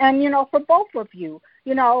 And for both of you,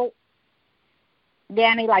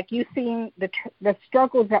 Danny, like you seen the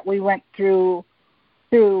struggles that we went through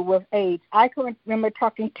with AIDS. I can remember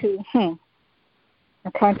talking to I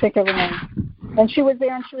can't think of her name. And she was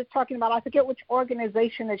there and she was talking about, I forget which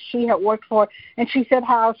organization that she had worked for, and she said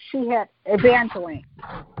how she had Evangeline,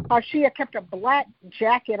 how she had kept a black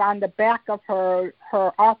jacket on the back of her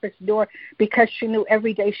office door because she knew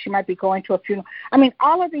every day she might be going to a funeral. I mean,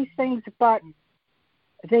 all of these things, but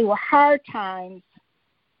they were hard times,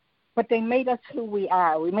 but they made us who we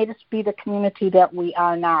are. We made us be the community that we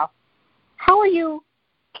are now. How are you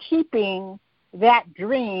keeping that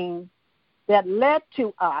dream that led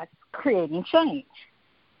to us creating change?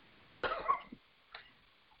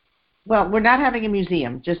 Well, we're not having a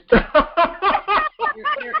museum. Just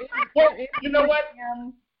you know what?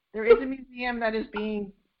 There is a museum that is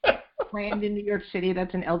being planned in New York City.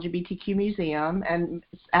 That's an LGBTQ museum, and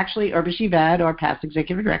actually, Urba Shivad, our past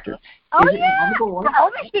executive director, is on the board.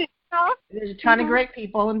 There's a ton of great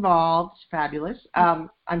people involved. It's fabulous. I'm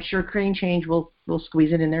sure Creating Change will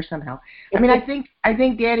squeeze it in there somehow. I mean, I think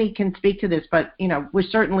Danny can speak to this, but we're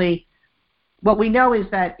certainly. What we know is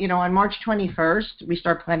that on March 21st we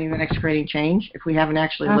start planning the next Creating Change. If we haven't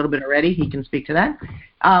actually a little bit already, he can speak to that.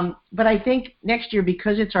 But I think next year,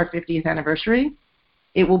 because it's our 50th anniversary,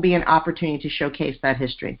 it will be an opportunity to showcase that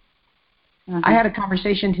history. I had a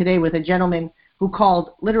conversation today with a gentleman who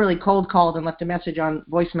literally cold called and left a message on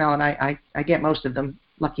voicemail, and I get most of them,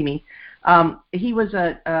 lucky me. He was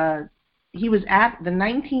at the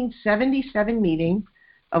 1977 meeting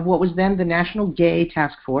of what was then the National Gay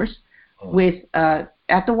Task Force with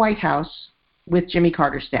at the White House with Jimmy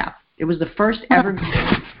Carter's staff. It was the first ever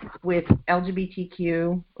meeting with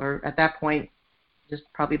LGBTQ, or at that point, just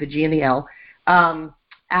probably the G and the L,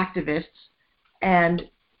 activists, and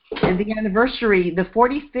the anniversary, the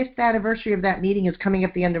 45th anniversary of that meeting is coming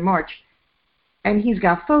up the end of March, and he's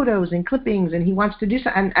got photos and clippings, and he wants to do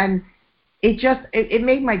something, and it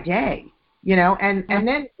made my day, and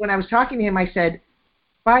then when I was talking to him, I said,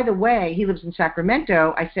 by the way, he lives in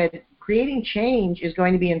Sacramento, I said, Creating Change is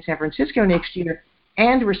going to be in San Francisco next year,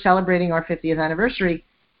 and we're celebrating our 50th anniversary,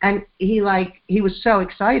 and he was so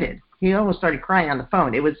excited, he almost started crying on the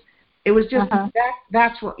phone. It was just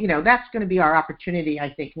that's what that's going to be our opportunity,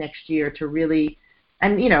 I think, next year to really,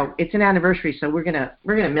 and it's an anniversary, so we're gonna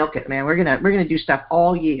milk it, man. We're gonna do stuff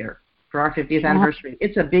all year for our 50th anniversary.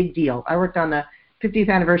 It's a big deal. I worked on the 50th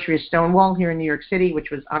anniversary of Stonewall here in New York City, which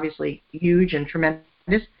was obviously huge and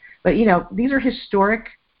tremendous. But these are historic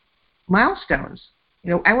milestones.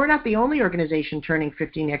 And we're not the only organization turning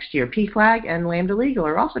 50 next year. PFLAG and Lambda Legal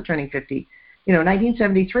are also turning 50.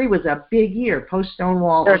 1973 was a big year,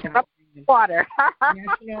 post-Stonewall. There's water.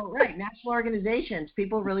 National organizations.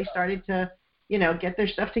 People really started to, get their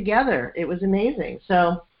stuff together. It was amazing.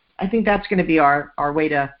 So I think that's going to be our way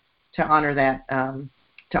to honor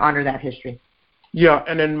that history. Yeah,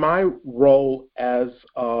 and in my role as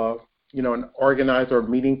an organizer or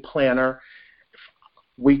meeting planner,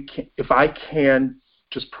 if I can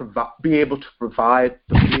just be able to provide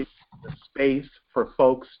the space for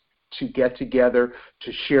folks to get together,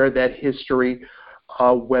 to share that history,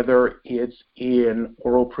 whether it's in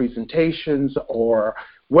oral presentations or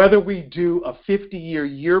whether we do a 50-year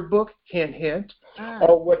yearbook, hint,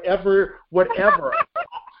 or whatever.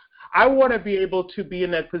 I want to be able to be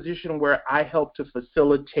in that position where I help to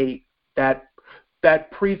facilitate that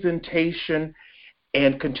presentation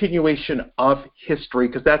and continuation of history,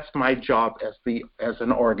 because that's my job as an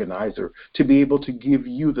organizer, to be able to give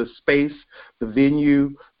you the space, the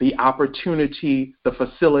venue, the opportunity, the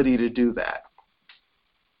facility to do that.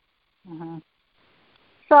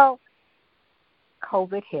 So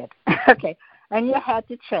COVID hit, okay, and you had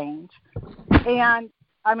to change, and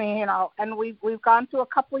I mean, and we've gone through a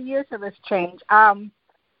couple of years of this change, and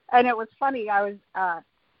it was funny. I was.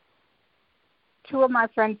 Two of my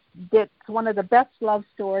friends did one of the best love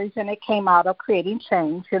stories, and it came out of Creating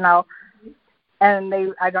Change, and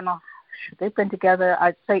they've been together,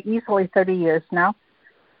 I'd say easily 30 years now.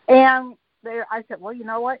 And I said, well, you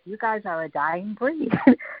know what? You guys are a dying breed.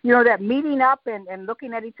 That meeting up and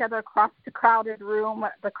looking at each other across the crowded room,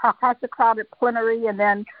 across the crowded plenary, and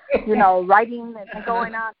then, writing and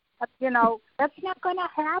going on. That's not going to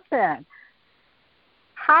happen.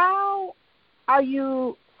 How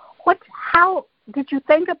did you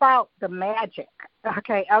think about the magic,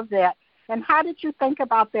 of that? And how did you think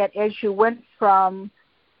about that as you went from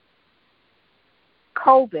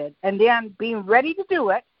COVID and then being ready to do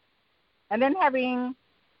it, and then having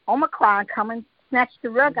Omicron come and snatch the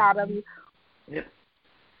rug out of you? Yep.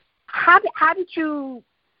 How did you?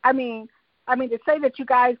 I mean, to say that you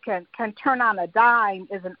guys can turn on a dime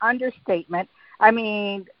is an understatement. I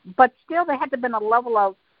mean, but still there had to have been a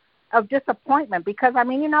level of disappointment because, I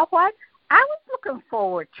mean, you know what? I was looking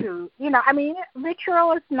forward to, I mean,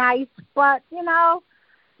 virtual is nice, but,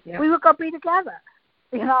 we were going to be together.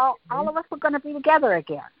 All of us were going to be together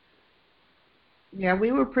again. Yeah,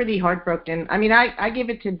 we were pretty heartbroken. I mean, I give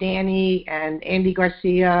it to Danny and Andy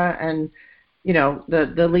Garcia and,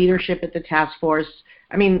 the leadership at the task force.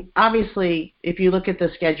 I mean, obviously, if you look at the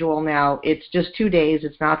schedule now, it's just 2 days.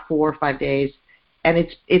 It's not 4 or 5 days. And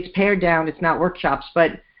it's pared down. It's not workshops.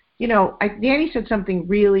 But, Danny said something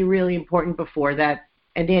really, really important before that,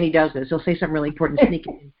 and Danny does this. He'll say something really important,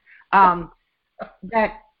 sneaking in.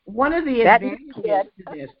 That one of the advantages to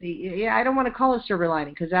this, I don't want to call it silver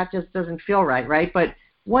lining because that just doesn't feel right? But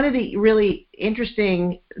one of the really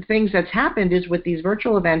interesting things that's happened is with these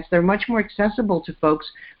virtual events, they're much more accessible to folks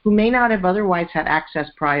who may not have otherwise had access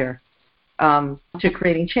prior to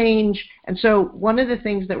creating change. And so one of the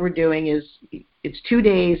things that we're doing is it's 2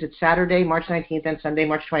 days. It's Saturday, March 19th, and Sunday,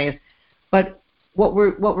 March 20th. But what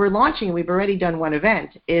we're launching, we've already done one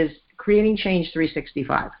event, is Creating Change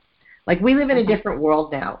 365. Like, we live in a different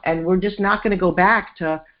world now, and we're just not going to go back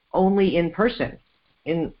to only in person.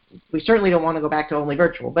 We certainly don't want to go back to only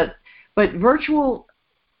virtual, but virtual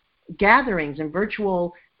gatherings and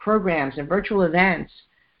virtual programs and virtual events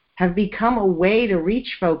have become a way to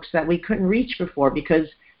reach folks that we couldn't reach before because,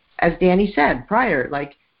 as Danny said prior,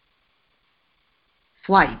 like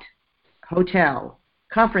flight, hotel,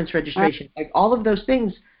 conference registration, like all of those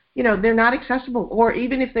things, they're not accessible, or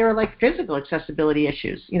even if there are like physical accessibility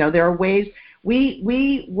issues, there are ways.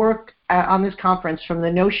 We work on this conference from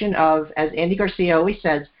the notion of, as Andy Garcia always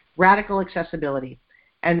says, radical accessibility.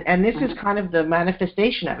 And this is kind of the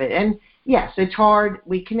manifestation of it. And yes, it's hard.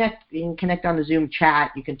 You can connect on the Zoom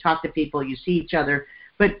chat. You can talk to people. You see each other.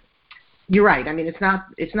 But you're right. I mean, it's not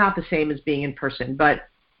the same as being in person. But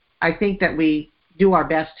I think that we do our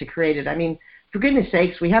best to create it. I mean, for goodness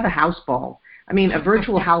sakes, we have a house ball. I mean, a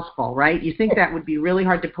virtual house ball, right? You think that would be really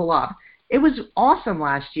hard to pull off. It was awesome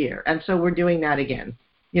last year, and so we're doing that again.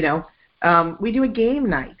 We do a game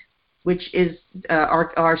night, which is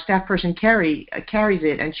our staff person carries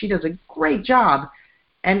it, and she does a great job.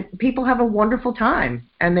 And people have a wonderful time,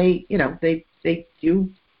 and they do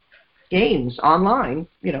games online,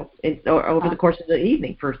 over the course of the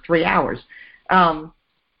evening for 3 hours.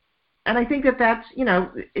 And I think that's,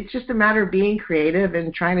 it's just a matter of being creative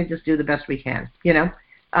and trying to just do the best we can,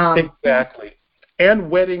 Exactly. And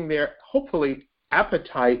whetting their, hopefully,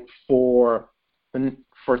 appetite for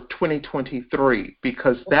 2023,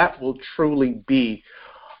 because that will truly be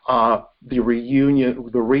the reunion,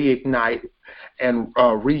 the reignite and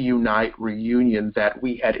reunion that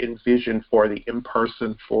we had envisioned for the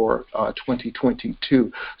in-person for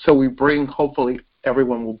 2022. So hopefully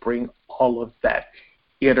everyone will bring all of that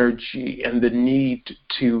energy and the need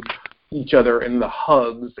to each other and the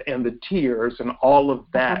hugs and the tears and all of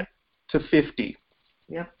that to 50.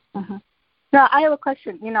 Yeah. Now, I have a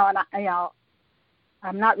question, and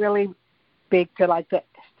I'm not really big to like the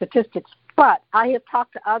statistics, but I have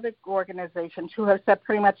talked to other organizations who have said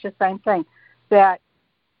pretty much the same thing, that,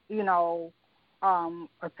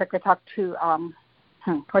 I think I talked to,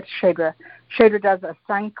 what's Shadra? Shadra does a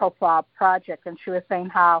Sankofa project, and she was saying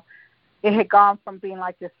how it had gone from being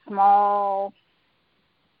like this small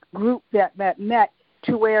group that met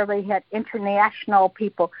to where they had international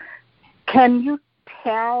people. Can you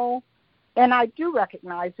tell? And I do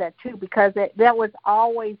recognize that too, because that was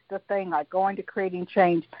always the thing, like going to Creating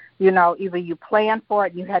Change. Either you planned for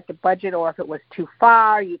it and you had to budget, or if it was too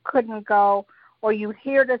far, you couldn't go, or you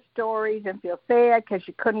hear the stories and feel sad because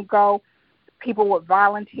you couldn't go. People would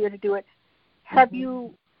volunteer to do it. Have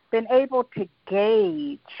you been able to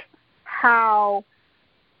gauge how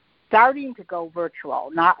starting to go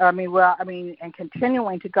virtual, and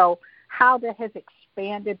continuing to go, how that has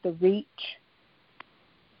expanded the reach?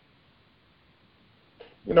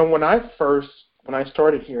 When I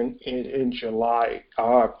started here in July,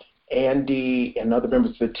 Andy and other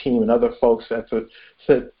members of the team and other folks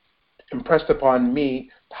said impressed upon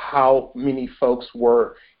me how many folks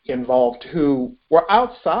were involved who were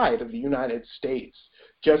outside of the United States,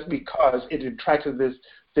 just because it attracted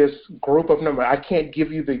this group of number. I can't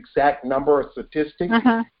give you the exact number or statistics,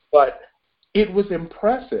 but it was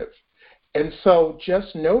impressive. And so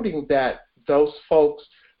just noting that those folks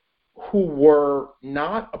who were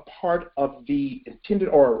not a part of the intended,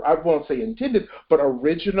 or I won't say intended, but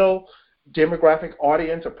original demographic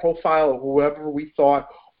audience, a profile of whoever we thought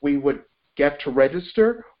we would get to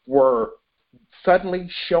register, were suddenly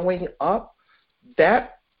showing up,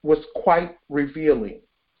 that was quite revealing.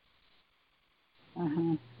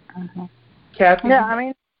 Mm-hmm. Mm-hmm. Cathy?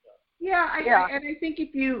 Yeah, And I think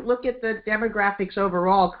if you look at the demographics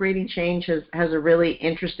overall, Creating Change has a really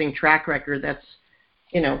interesting track record that's,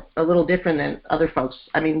 a little different than other folks.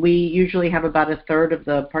 I mean, we usually have about a third of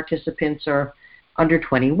the participants are under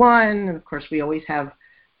 21, and of course we always have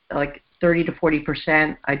like 30 to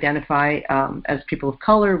 40% identify as people of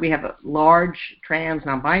color. We have a large trans,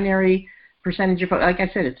 non-binary percentage of folks. Like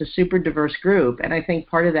I said, it's a super diverse group, and I think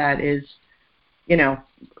part of that is,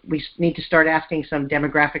 we need to start asking some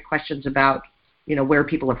demographic questions about, where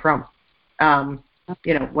people are from,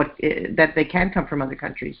 that they can come from other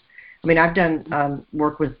countries. I mean, I've done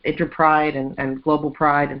work with Interpride and Global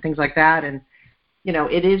Pride and things like that, and,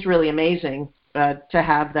 it is really amazing to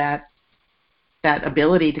have that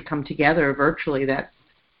ability to come together virtually that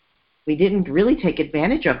we didn't really take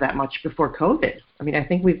advantage of that much before COVID. I mean, I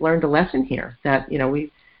think we've learned a lesson here that,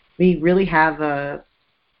 we really have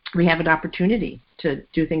an opportunity to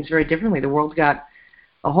do things very differently. The world got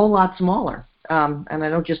a whole lot smaller. And I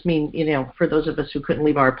don't just mean, for those of us who couldn't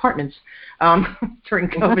leave our apartments during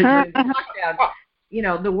COVID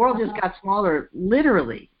lockdown, the world just got smaller,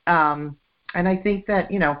 literally. And I think that,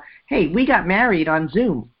 hey, we got married on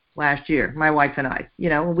Zoom last year, my wife and I.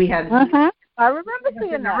 We had I remember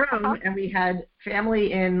seeing that. Room, and we had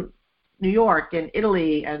family in New York and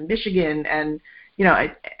Italy and Michigan and,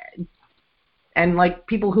 and like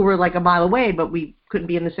people who were like a mile away, but we couldn't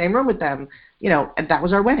be in the same room with them, and that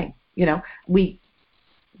was our wedding.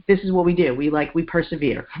 This is what we do. We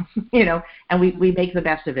persevere, and we make the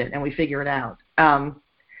best of it and we figure it out.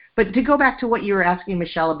 But to go back to what you were asking,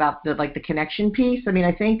 Michelle, about the connection piece, I mean,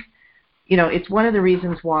 I think, it's one of the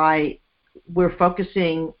reasons why we're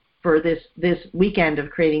focusing for this weekend of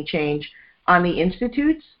Creating Change on the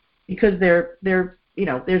institutes, because they're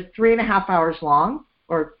 3.5 hours long,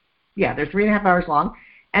 they're 3.5 hours long,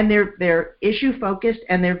 and they're issue focused,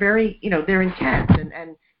 and they're very, they're intense,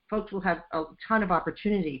 and folks will have a ton of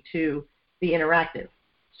opportunity to be interactive.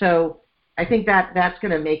 So I think that's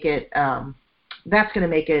going to make it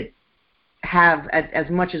have as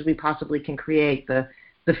much as we possibly can create the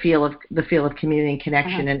feel of community and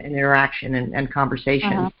connection and interaction and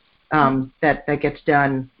conversation that gets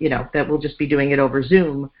done. That we'll just be doing it over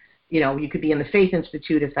Zoom. You could be in the Faith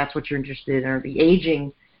Institute if that's what you're interested in, or the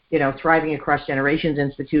Aging, Thriving Across Generations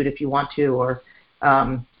Institute if you want to, or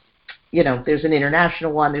there's an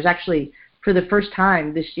international one. There's actually, for the first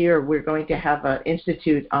time this year, we're going to have an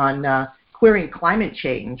institute on queering climate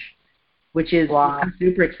change, which is I'm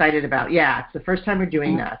super excited about. Yeah, it's the first time we're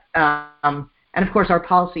doing that. And, of course, our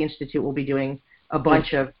Policy Institute will be doing a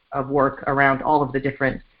bunch of work around all of the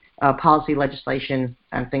different policy legislation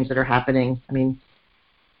and things that are happening. I mean,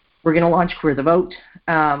 we're going to launch Queer the Vote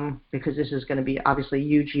because this is going to be obviously a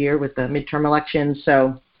huge year with the midterm elections.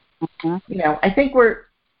 So, I think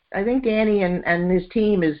Danny and his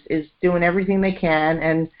team is doing everything they can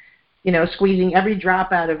and, squeezing every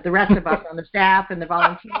drop out of the rest of us on the staff and the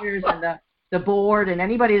volunteers and the board and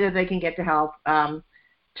anybody that they can get to help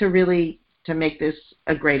to make this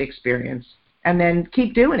a great experience. And then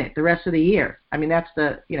keep doing it the rest of the year. I mean, that's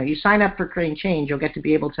you sign up for Creating Change, you'll get to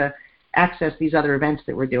be able to access these other events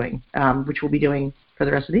that we're doing, which we'll be doing for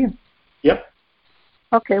the rest of the year. Yep.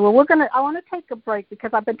 Okay, well, I want to take a break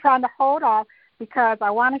because I've been trying to hold off because I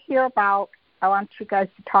want you guys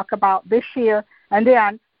to talk about this year and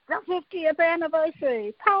then the 50th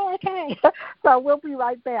anniversary party. So we'll be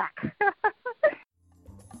right back.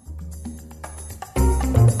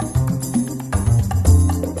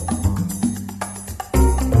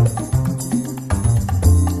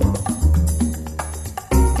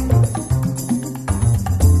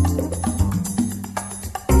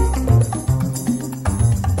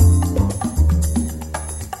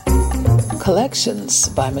 Collections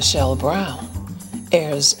by Michelle Brown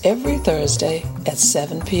airs every Thursday at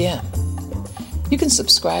 7 p.m. You can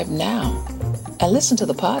subscribe now and listen to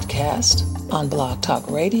the podcast on Blog Talk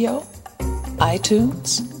Radio,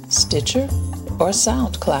 iTunes, Stitcher, or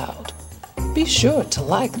SoundCloud. Be sure to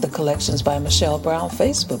like the Collections by Michelle Brown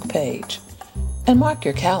Facebook page and mark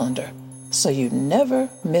your calendar so you never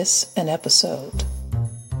miss an episode.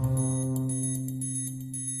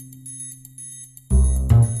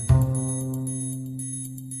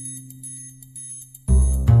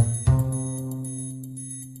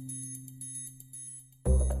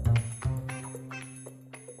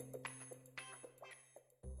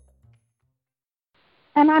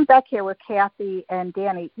 And I'm back here with Cathy and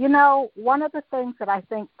Danny. One of the things that I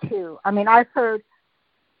think, too, I mean, I've heard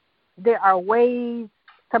there are ways,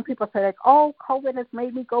 some people say, like, oh, COVID has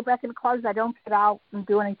made me go back in the closet. I don't get out and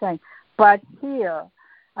do anything. But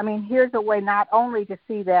here's a way not only to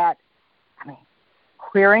see that,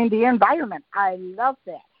 queering the environment. I love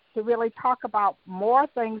that. to really talk about more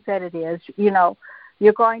things that it is. You know,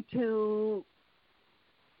 you're going to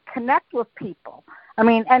connect with people. I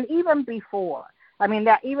mean, and even before, I mean,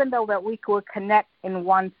 that even though that we could connect in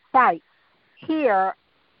one site, here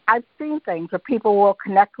I've seen things where people will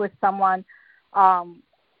connect with someone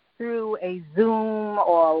through a Zoom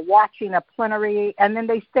or watching a plenary, and then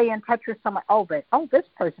they stay in touch with someone. This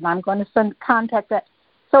person, I'm going to contact that.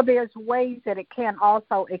 So there's ways that it can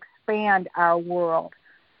also expand our world.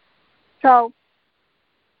 So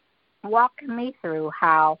walk me through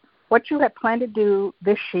what you had planned to do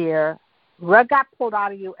this year, what got pulled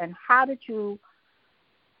out of you, and how did you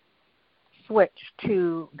switch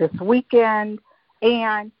to this weekend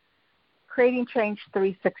and Creating Change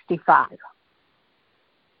 365?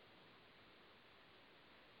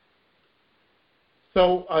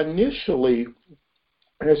 So initially,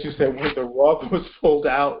 as you said, when the rug was pulled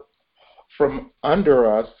out from under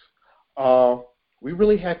us, we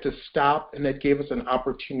really had to stop, and that gave us an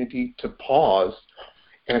opportunity to pause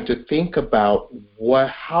and to think about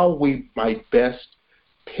how we might best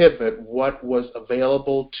pivot, what was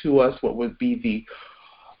available to us, what would be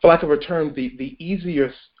for lack of a term, the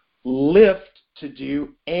easiest lift to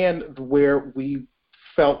do, and where we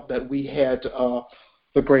felt that we had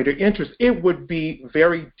the greater interest. It would be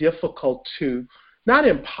very difficult not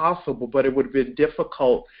impossible, but it would have been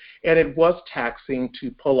difficult, and it was taxing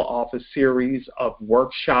to pull off a series of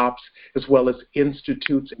workshops as well as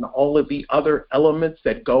institutes and all of the other elements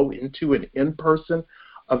that go into an in-person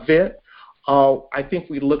event. I think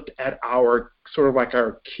we looked at our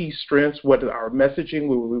key strengths, what our messaging,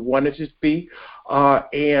 what we wanted it to be,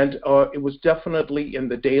 and it was definitely in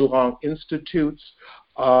the day-long institutes,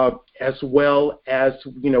 as well as,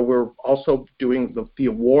 we're also doing the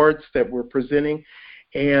awards that we're presenting,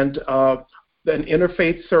 and an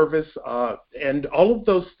interfaith service, and all of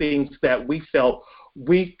those things that we felt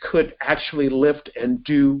we could actually lift and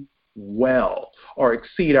do well or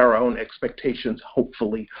exceed our own expectations,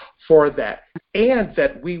 hopefully, for that. And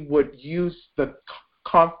that we would use the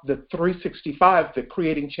 365, the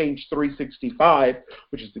Creating Change 365,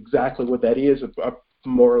 which is exactly what that is,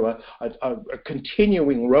 more a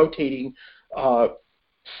continuing, rotating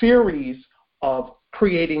series of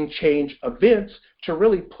Creating Change events to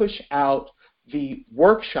really push out the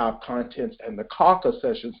workshop contents and the caucus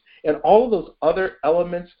sessions and all of those other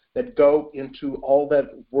elements that go into all that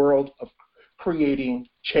world of creating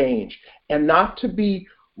change, and not to be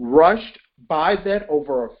rushed by that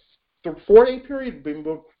over a 4-day period, be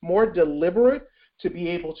more deliberate, to be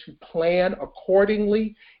able to plan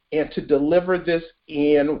accordingly and to deliver this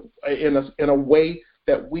in a way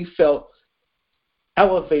that we felt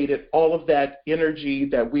elevated all of that energy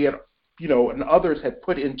that we had, and others had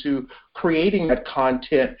put into creating that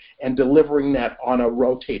content and delivering that on a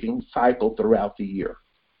rotating cycle throughout the year.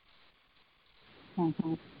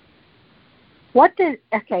 Mm-hmm.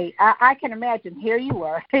 I can imagine, here you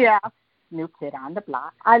were, new kid on the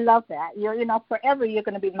block. I love that. Forever you're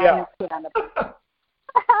going to be my new kid on the block.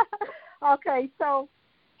 Okay, so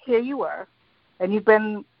here you were, and you've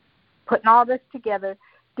been putting all this together.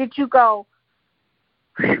 Did you go,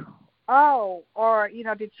 or,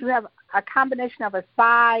 did you have a combination of a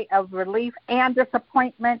sigh of relief and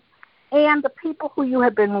disappointment, and the people who you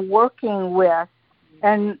have been working with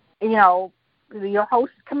and, your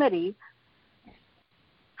host committee,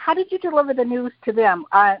 how did you deliver the news to them?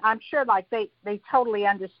 I'm sure they totally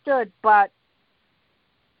understood, but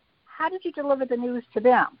how did you deliver the news to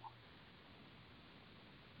them?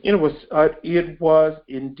 It was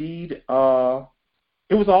indeed,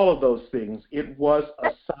 it was all of those things. It was a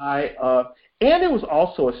sigh of, and it was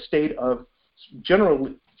also a state of general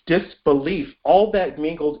disbelief, all that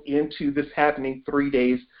mingled into this happening 3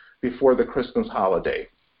 days before the Christmas holiday.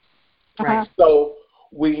 Right. So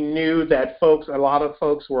we knew that a lot of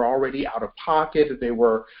folks were already out of pocket. They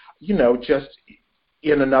were, just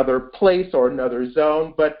in another place or another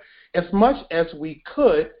zone. But as much as we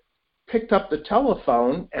could, picked up the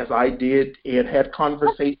telephone, as I did, and had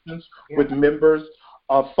conversations with members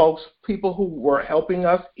of people who were helping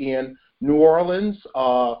us in New Orleans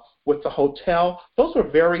with the hotel. Those were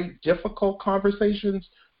very difficult conversations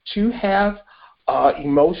to have,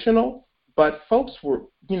 emotional, but folks were,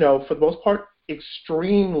 for the most part,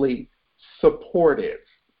 extremely supportive.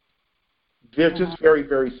 They're just very,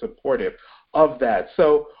 very supportive of that.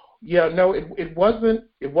 So, it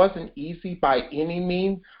wasn't easy by any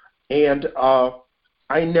means, and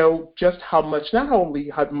I know just how much, not only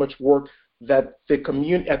how much work that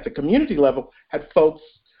at the community level had folks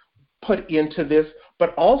put into this,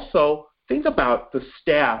 but also think about the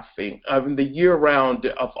staffing, the year-round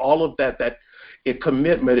of all of that a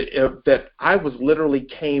commitment that I was literally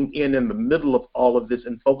came in the middle of all of this,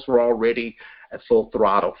 and folks were already at full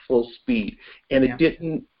throttle, full speed, and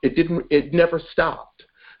it never stopped.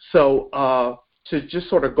 So to just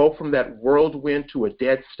sort of go from that whirlwind to a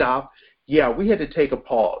dead stop, we had to take a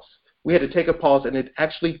pause. And it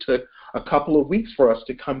actually took a couple of weeks for us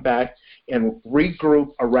to come back and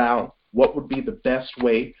regroup around what would be the best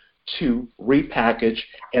way to repackage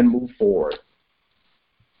and move forward.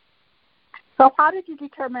 So how did you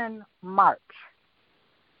determine March?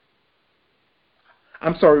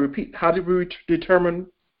 I'm sorry, repeat. How did we determine?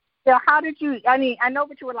 Yeah, how did you, I mean, I know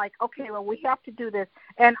that you were like, okay, well, we have to do this.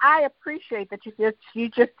 And I appreciate that you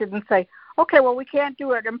just didn't say, okay, well, we can't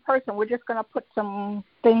do it in person. We're just going to put some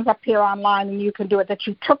things up here online and you can do it. That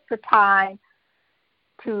you took the time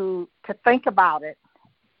to think about it,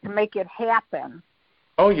 to make it happen.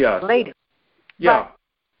 Oh, yeah. Later. Yeah.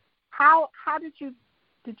 But how did you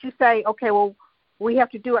say, okay, well, we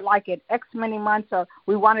have to do it like in X many months, or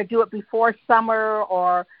we want to do it before summer,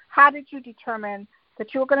 or how did you determine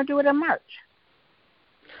that you were going to do it in March?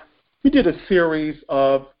 We did a series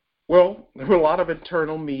of, well, there were a lot of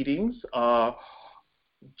internal meetings,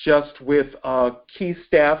 just with key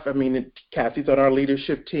staff. I mean, Cathy's on our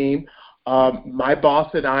leadership team. My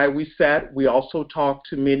boss and I, we also talked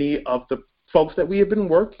to many of the folks that we have been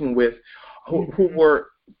working with who were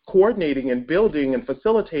coordinating and building and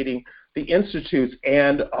facilitating the institutes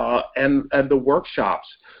and the workshops.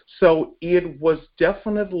 So it was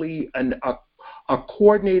definitely a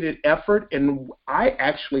coordinated effort, and I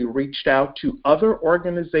actually reached out to other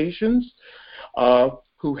organizations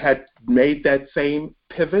who had made that same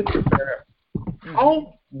pivot.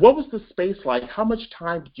 What was the space like? How much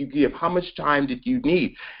time did you give? How much time did you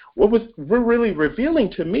need? What was really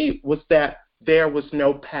revealing to me was that there was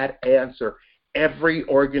no pat answer. Every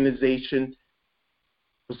organization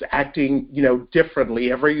was acting, differently.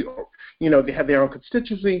 They had their own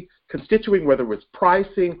constituent, whether it was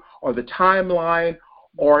pricing or the timeline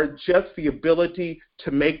or just the ability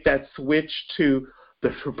to make that switch to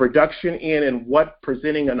the production and what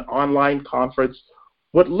presenting an online conference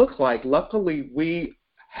would look like. Luckily, we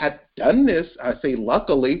had done this. I say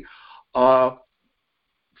luckily,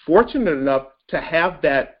 fortunate enough to have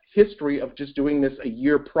that history of just doing this a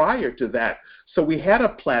year prior to that. So we had a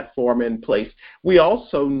platform in place. We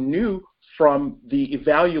also knew from the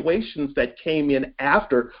evaluations that came in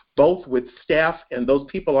after, both with staff and those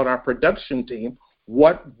people on our production team,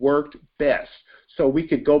 what worked best. So we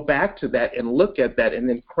could go back to that and look at that and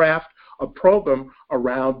then craft a program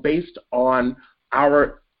around based on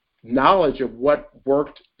our knowledge of what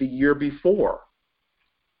worked the year before.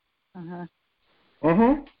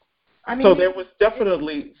 So there was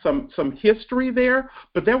definitely some history there,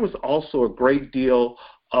 but there was also a great deal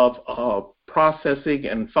of processing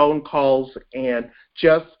and phone calls and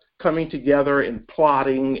just coming together and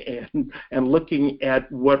plotting and looking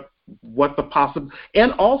at what the possible,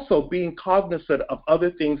 and also being cognizant of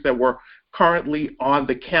other things that were currently on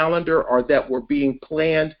the calendar or that were being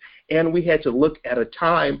planned, and we had to look at a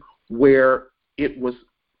time where it was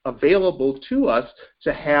available to us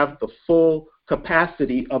to have the full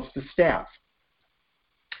capacity of the staff.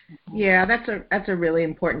 Yeah, that's a really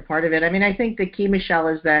important part of it. I mean, I think the key, Michelle,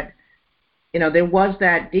 is that, there was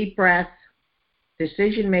that deep breath,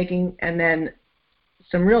 decision making, and then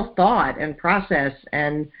some real thought and process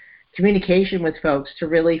and communication with folks to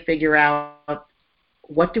really figure out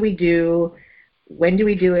what do we do, when do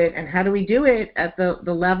we do it, and how do we do it at the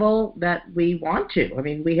level that we want to. I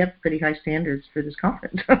mean, we have pretty high standards for this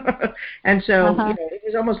conference. And so it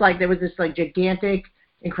was almost like there was this gigantic,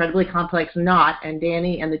 incredibly complex knot, and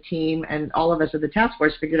Danny and the team and all of us at the task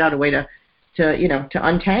force figured out a way to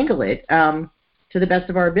untangle it to the best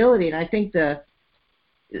of our ability. And I think the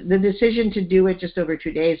decision to do it just over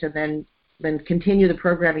 2 days and then continue the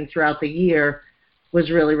programming throughout the year was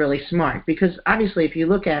really, really smart, because obviously if you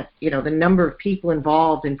look at, the number of people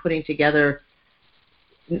involved in putting together,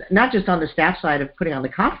 not just on the staff side of putting on the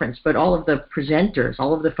conference, but all of the presenters,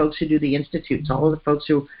 all of the folks who do the institutes, all of the folks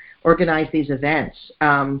who organize these events,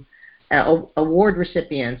 award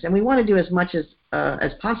recipients, and we want to do as much as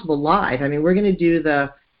possible live. I mean, we're going to do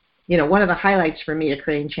one of the highlights for me at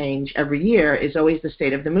Creating Change every year is always the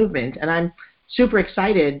State of the Movement, and I'm super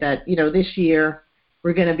excited that, this year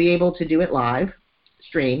we're going to be able to do it live,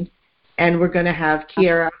 streamed, and we're going to have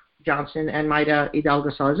Kiera Johnson and Maida Hidalgo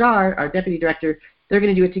Salazar, our deputy director. They're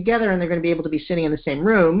going to do it together, and they're going to be able to be sitting in the same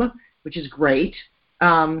room, which is great,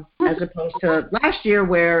 as opposed to last year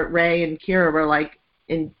where Ray and Kiera were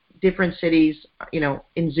in different cities,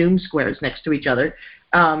 in Zoom squares next to each other.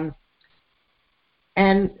 And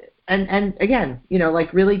and again,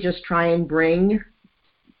 like really just try and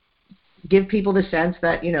give people the sense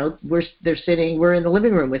that, we're in the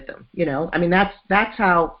living room with them, I mean, that's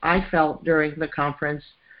how I felt during the conference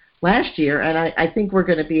last year, and I think we're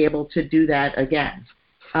going to be able to do that again.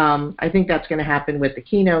 I think that's going to happen with the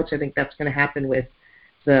keynotes. I think that's going to happen with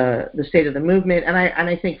the state of the movement, and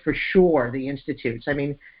I think for sure the institutes. I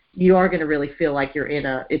mean, you are going to really feel like you're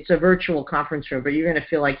it's a virtual conference room, but you're going to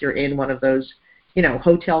feel like you're in one of those,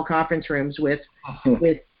 hotel conference rooms with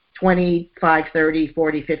 25, 30,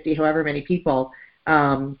 40, 50, however many people,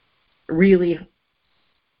 really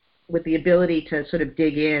with the ability to sort of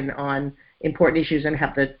dig in on important issues and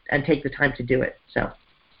take the time to do it. So.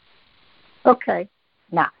 Okay.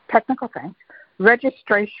 Now, technical things.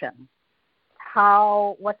 Registration.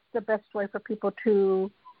 What's the best way for people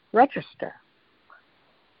to register?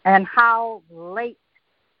 And how late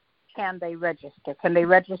can they register? Can they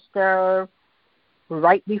register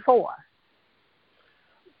right before?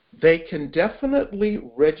 They can definitely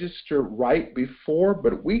register right before,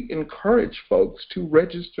 but we encourage folks to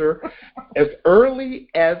register as early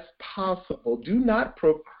as possible. Do not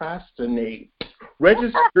procrastinate.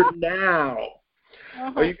 Register now.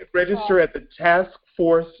 Or you can register at the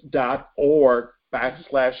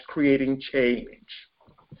taskforce.org/creating change.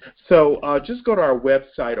 So just go to our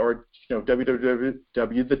website or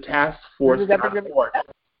www.thetaskforce.org.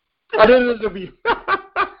 How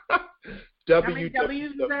many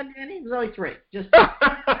W's was that, Danny? It was only 3. Just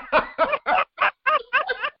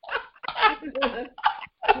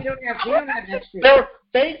we don't have extra.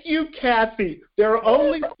 Thank you, Cathy. There are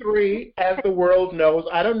only 3, as the world knows.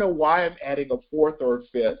 I don't know why I'm adding a 4th or a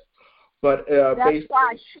 5th, but that's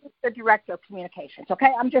why she's the director of communications.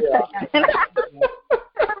 Okay, I'm just saying.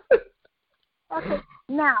 Okay.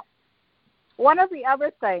 Now, one of the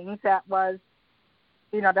other things that was,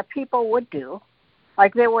 that people would do,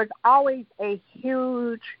 like there was always a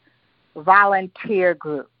huge volunteer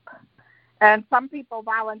group. And some people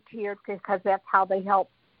volunteered because that's how they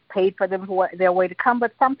helped pay for them their way to come,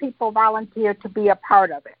 but some people volunteered to be a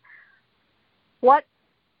part of it. What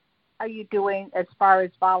are you doing as far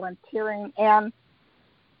as volunteering? And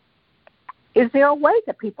is there a way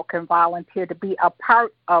that people can volunteer to be a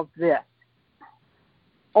part of this?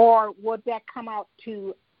 Or would that come out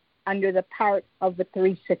under the part of the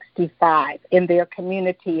 365 in their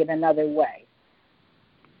community in another way?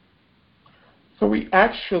 So we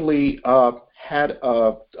actually had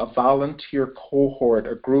a volunteer cohort,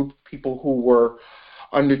 a group of people who were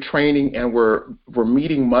under training and were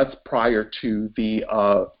meeting months prior to the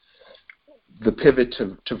pivot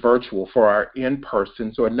to virtual for our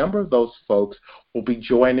in-person. So a number of those folks will be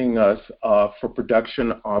joining us for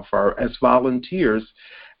production as volunteers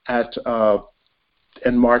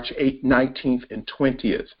in March 8th, 19th, and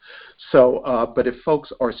 20th. So, but if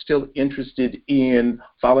folks are still interested in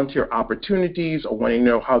volunteer opportunities or wanting to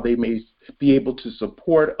know how they may be able to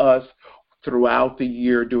support us throughout the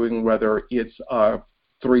year doing whether it's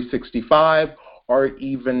 365 or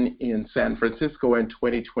even in San Francisco in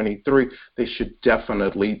 2023, they should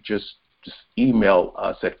definitely just email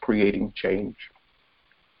us at Creating Change.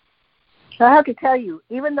 So I have to tell you,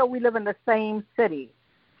 even though we live in the same city,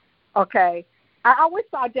 okay, I always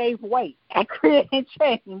saw Dave wait at Creating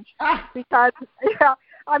Change because,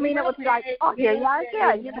 I mean, it was like, oh, here you are,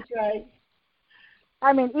 yeah. Right.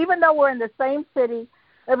 I mean, even though we're in the same city,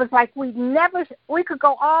 it was like we could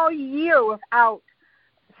go all year without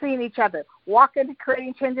seeing each other. Walk into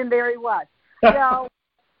Creating Change, and there he was. And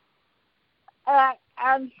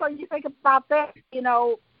so you think about that,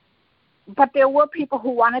 but there were people who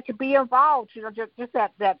wanted to be involved, just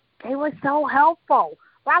that they were so helpful.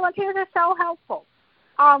 Volunteers are so helpful.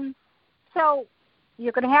 So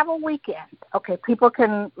you're going to have a weekend. Okay, people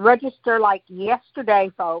can register like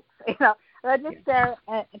yesterday, folks. Register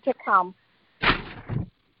to come.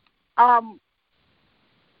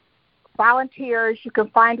 Volunteers, you can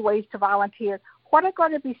find ways to volunteer. What are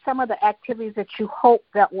going to be some of the activities that you hope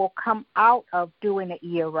that will come out of doing it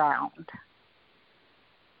year-round?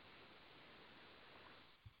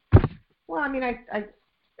 Well, I mean, I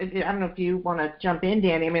don't know if you want to jump in,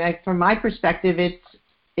 Danny. I mean, from my perspective,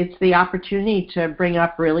 it's the opportunity to bring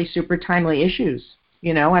up really super timely issues.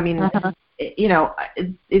 I mean,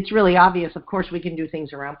 it's really obvious. Of course, we can do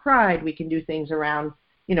things around Pride. We can do things around,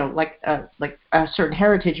 like a certain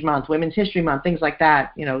Heritage Month, Women's History Month, things like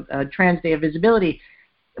that. Trans Day of Visibility.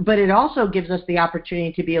 But it also gives us the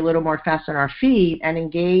opportunity to be a little more fast on our feet and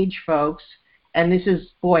engage folks. And this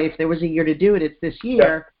is, boy, if there was a year to do it, it's this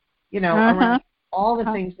year. Around all the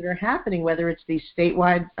things that are happening, whether it's these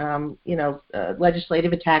statewide,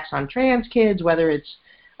 legislative attacks on trans kids, whether it's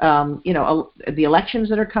the elections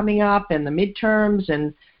that are coming up and the midterms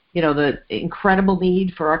and, the incredible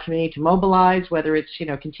need for our community to mobilize, whether it's,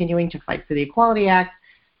 continuing to fight for the Equality Act.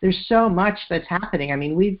 There's so much that's happening. I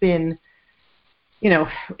mean, we've been,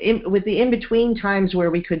 with the in-between times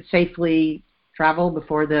where we could safely travel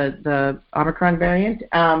before the Omicron variant,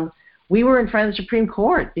 we were in front of the Supreme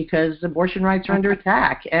Court because abortion rights are under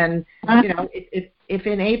attack. And, if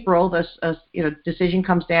in April this decision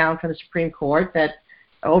comes down from the Supreme Court that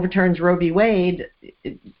overturns Roe v. Wade,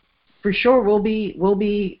 for sure we'll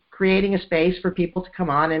be creating a space for people to come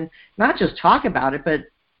on and not just talk about it, but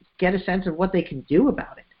get a sense of what they can do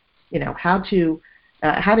about it. How to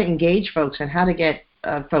engage folks and how to get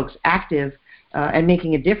folks active and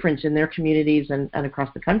making a difference in their communities and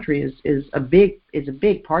across the country is a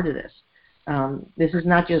big part of this. This is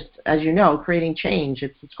not just, as you know, creating change.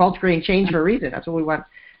 It's called creating change for a reason. That's what we want.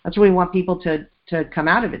 That's what we want people to come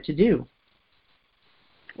out of it to do.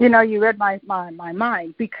 You read my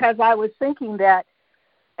mind, because I was thinking that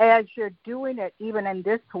as you're doing it, even in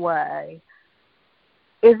this way,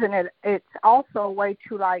 isn't it? It's also a way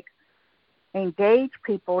to engage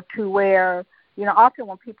people to where, often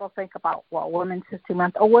when people think about, Women's History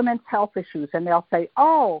Month or women's health issues, and they'll say,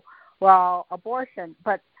 abortion,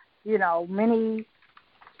 but many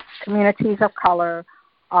communities of color,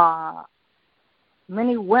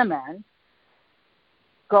 many women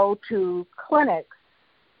go to clinics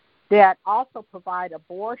that also provide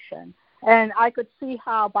abortion. And I could see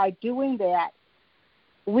how by doing that,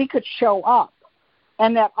 we could show up.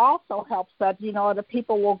 And that also helps that, the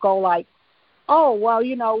people will go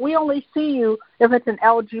we only see you if it's an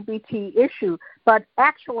LGBT issue. But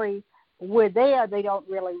actually, we're there, they don't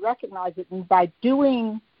really recognize it. And by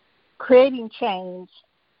creating change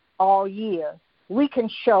all year, we can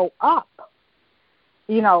show up,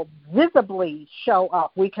 visibly show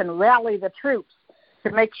up. We can rally the troops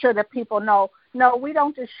to make sure that people know, no, we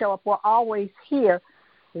don't just show up, we're always here.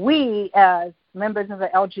 We, as members of the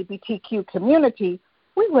LGBTQ community,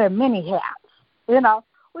 we wear many hats,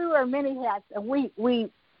 we wear many hats, and we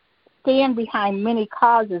stand behind many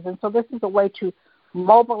causes. And so this is a way to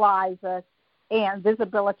mobilize us, and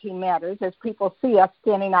visibility matters as people see us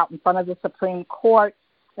standing out in front of the Supreme Court,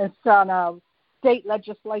 in front of state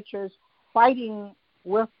legislatures, fighting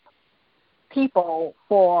with people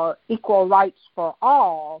for equal rights for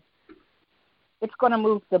all. It's going to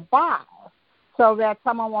move the bar so that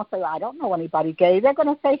someone won't say, I don't know anybody gay. They're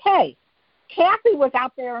going to say, hey, Cathy was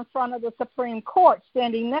out there in front of the Supreme Court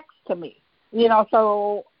standing next to me,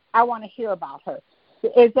 so I want to hear about her.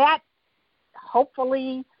 Is that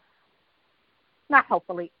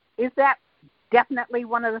is that definitely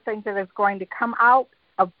one of the things that is going to come out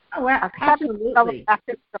of absolutely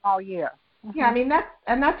all year? Yeah, I mean,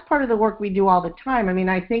 that's part of the work we do all the time. I mean,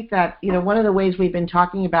 I think that, one of the ways we've been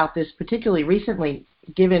talking about this, particularly recently,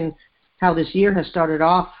 given how this year has started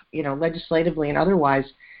off, legislatively and otherwise,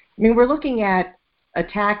 I mean, we're looking at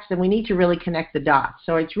attacks, and we need to really connect the dots.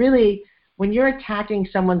 So it's really, when you're attacking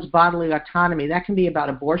someone's bodily autonomy, that can be about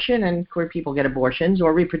abortion, and queer people get abortions,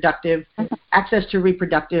 or access to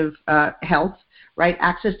reproductive health, right?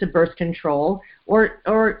 Access to birth control,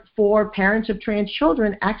 or for parents of trans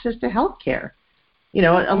children, access to health care.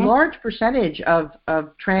 A large percentage of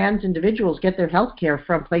trans individuals get their health care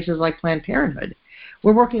from places like Planned Parenthood.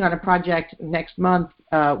 We're working on a project next month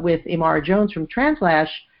with Imara Jones from Translash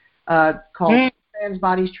called Trans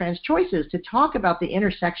Bodies, Trans Choices, to talk about the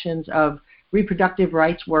intersections of reproductive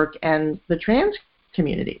rights work and the trans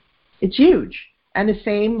community. It's huge. And the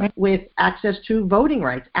same with access to voting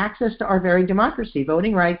rights, access to our very democracy.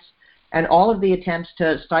 Voting rights and all of the attempts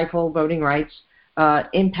to stifle voting rights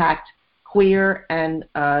impact queer and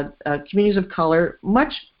communities of color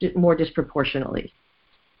much more disproportionately.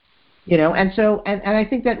 And so I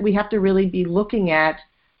think that we have to really be looking at,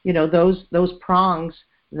 those prongs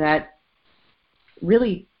that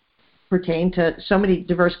really pertain to so many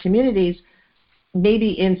diverse communities,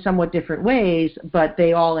 maybe in somewhat different ways, but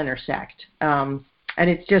they all intersect. And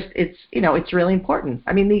it's really important.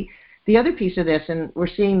 I mean, the other piece of this, and we're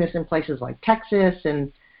seeing this in places like Texas,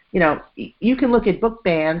 and, you can look at book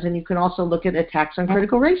bans, and you can also look at attacks on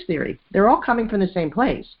critical race theory. They're all coming from the same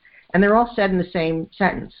place, and they're all said in the same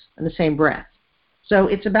sentence, in the same breath. So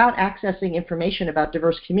it's about accessing information about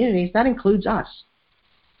diverse communities. That includes us.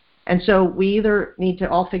 And so we either need to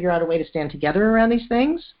all figure out a way to stand together around these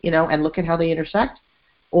things, and look at how they intersect,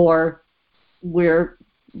 or we're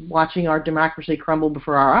watching our democracy crumble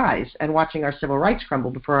before our eyes, and watching our civil rights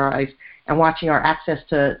crumble before our eyes, and watching our access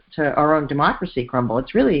to our own democracy crumble.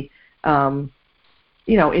 It's really,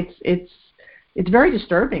 it's very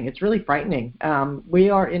disturbing. It's really frightening. We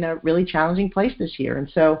are in a really challenging place this year, and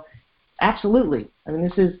so absolutely. I mean,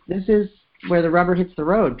 this is where the rubber hits the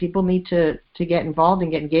road. People need to get involved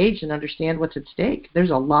and get engaged and understand what's at stake. There's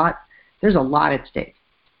a lot at stake.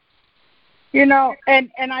 And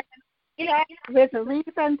I, there's a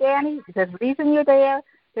reason, Danny. There's a reason you're there.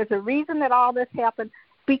 There's a reason that all this happened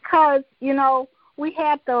because, we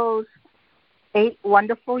had those 8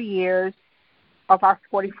 wonderful years of our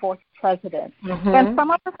 44th president. Mm-hmm. And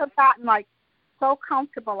some of us have gotten, so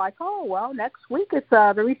comfortable, oh, well, next week is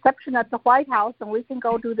the reception at the White House, and we can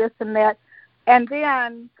go do this and that. And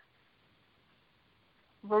then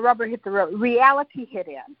the rubber hit the road. Reality hit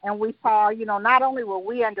in, and we saw, not only were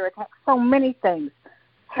we under attack, so many things,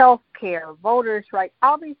 health care, voters' rights,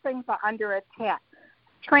 all these things are under attack.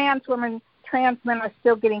 Trans women, trans men are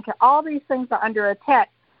still getting killed. All these things are under attack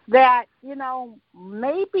that,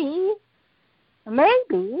 maybe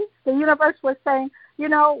the universe was saying, we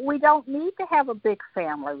don't need to have a big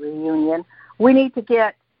family reunion. We need to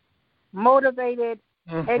get motivated,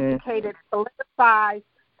 mm-hmm. educated, solidified,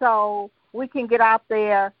 so we can get out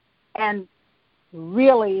there and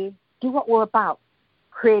really do what we're about,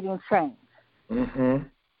 creating change. Mm-hmm.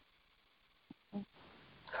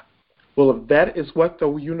 Well, if that is what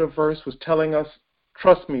the universe was telling us,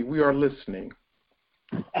 trust me, we are listening.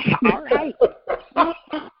 All right.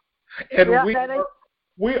 And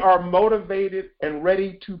we are motivated and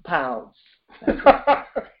ready to pounce.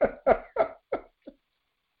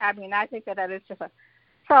 I mean, I think that is just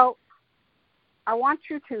So I want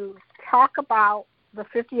you to talk about the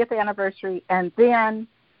 50th anniversary and then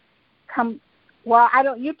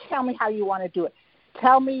you tell me how you want to do it.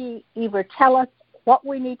 Tell us what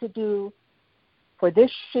we need to do for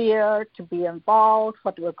this year to be involved,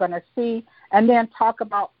 what we're going to see, and then talk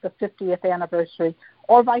about the 50th anniversary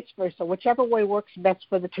or vice versa, whichever way works best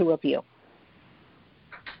for the two of you.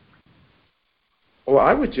 Well,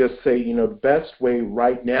 I would just say, the best way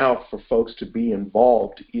right now for folks to be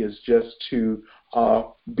involved is just to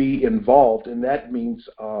be involved, and that means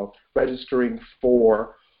registering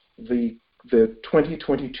for the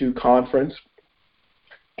 2022 conference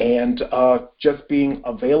and just being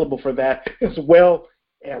available for that, as well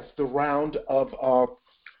as the round of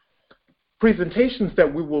presentations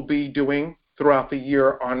that we will be doing throughout the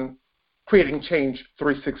year on Creating Change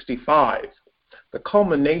 365. The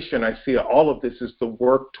culmination, I see, all of this is the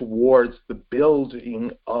work towards the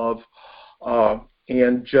building of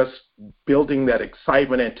and just building that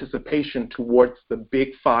excitement, anticipation towards the Big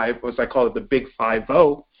Five, as I call it, the Big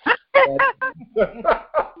 5-0.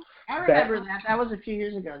 I remember that. That was a few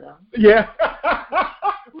years ago, though. Yeah.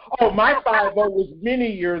 Oh, my 5-0 was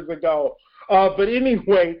many years ago. But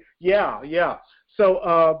anyway, yeah.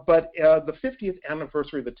 So, but the 50th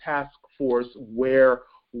anniversary of the task force, where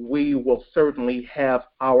we will certainly have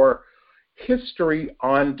our history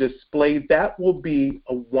on display, that will be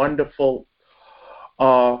a wonderful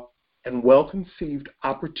and well-conceived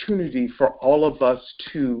opportunity for all of us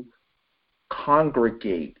to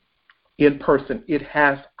congregate in person. It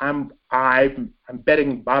has. I'm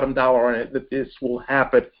betting bottom dollar on it that this will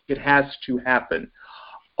happen. It has to happen.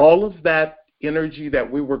 All of that energy that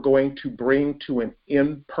we were going to bring to an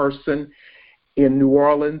in-person in New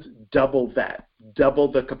Orleans, double that.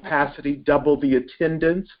 Double the capacity, double the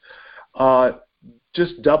attendance,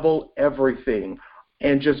 just double everything,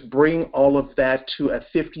 and just bring all of that to a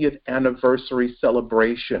 50th anniversary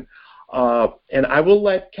celebration. And I will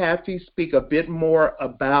let Cathy speak a bit more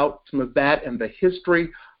about some of that and the history.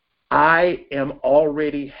 I am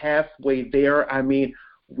already halfway there. I mean,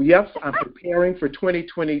 yes, I'm preparing for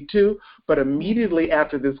 2022, but immediately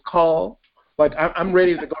after this call, I'm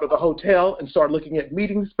ready to go to the hotel and start looking at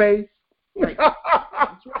meeting space. Right.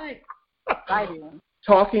 That's right.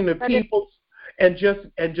 Talking to people and just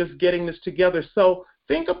getting this together. So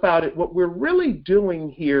think about it. What we're really doing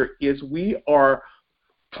here is we are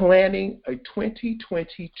planning a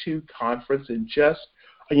 2022 conference and just,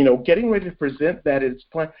 getting ready to present that is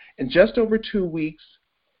planned in just over 2 weeks.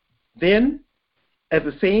 Then, at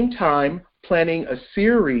the same time, planning a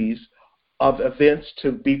series of events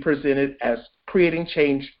to be presented as Creating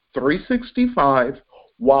Change 365,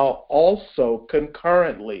 while also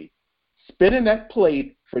concurrently spinning that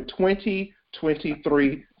plate for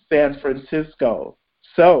 2023 San Francisco.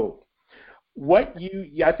 So,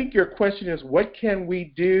 I think your question is, what can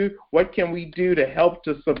we do? What can we do to help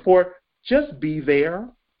to support? Just be there.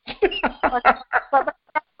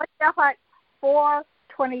 but for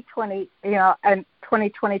 2020, and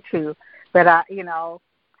 2022, but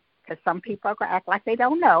because some people act like they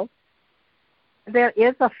don't know, there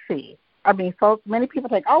is a fee. I mean, folks, many people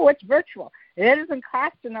think, oh, it's virtual. It isn't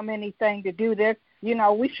costing them anything to do this.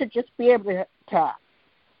 We should just be able to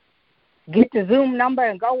get the Zoom number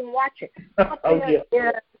and go and watch it. But there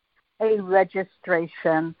is a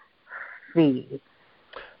registration fee.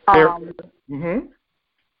 Go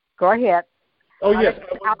ahead. Oh, yes.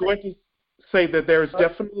 I was going to say that there's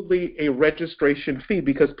definitely a registration fee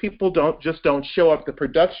because people don't show up. The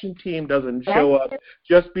production team doesn't show up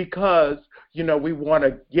just because, we want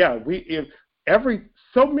to,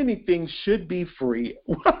 so many things should be free,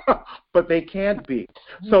 but they can't be.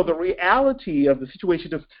 So the reality of the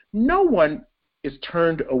situation is no one is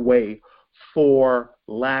turned away for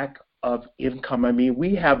lack of income. I mean,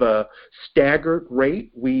 we have a staggered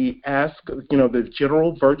rate. We ask, the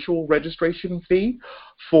general virtual registration fee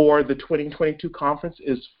for the 2022 conference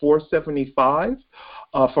is $475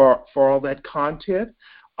 for all that content.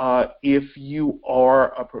 If you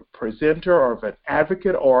are a presenter or an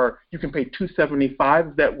advocate, or you can pay $275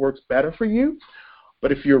 if that works better for you.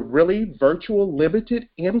 But if you're really virtual limited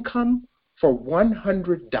income, for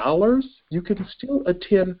 $100, you can still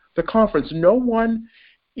attend the conference. No one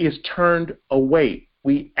is turned away.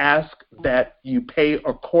 We ask that you pay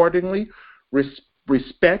accordingly,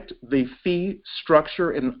 respect the fee structure,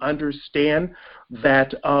 and understand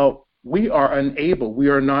that we are a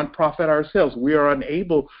nonprofit ourselves. We are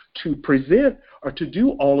unable to present or to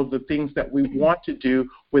do all of the things that we want to do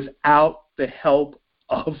without the help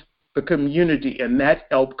of the community, and that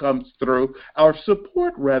help comes through, our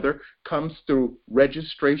support rather, comes through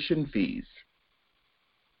registration fees.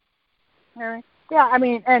 All right. Yeah, I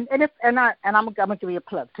mean, and I'm gonna give you a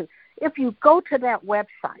plug too. If you go to that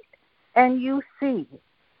website and you see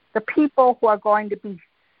the people who are going to be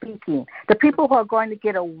speaking, the people who are going to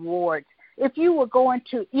get awards, if you were going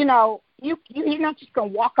to, you're not just gonna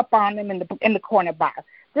walk up on them in the corner bar.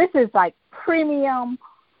 This is like premium,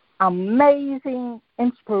 amazing,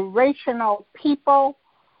 inspirational people,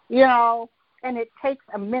 and it takes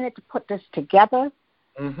a minute to put this together.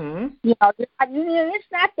 Mm-hmm.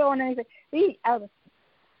 It's not throwing anything.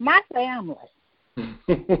 My family,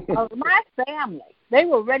 they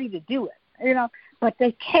were ready to do it, but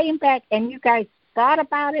they came back and you guys thought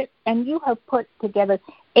about it, and you have put together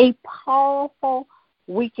a powerful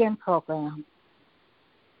weekend program,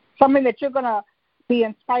 something that you're going to be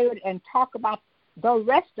inspired and talk about the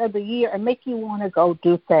rest of the year and make you want to go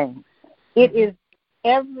do things. It is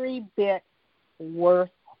every bit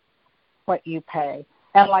worth what you pay.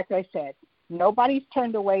 And like I said, nobody's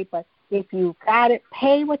turned away, but if you got it,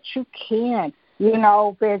 pay what you can.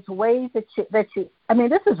 There's ways that you, I mean,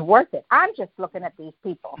 this is worth it. I'm just looking at these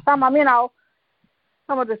people. Some of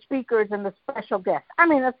the speakers and the special guests. I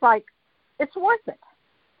mean, it's like, it's worth it.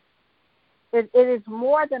 It is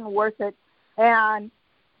more than worth it. And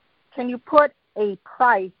can you put a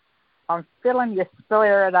price on filling your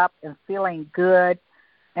spirit up and feeling good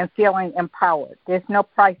and feeling empowered? There's no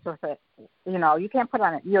price with it. You can't put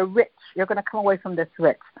on it. You're rich. You're going to come away from this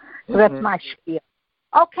rich. So that's my spiel.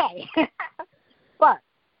 Okay. But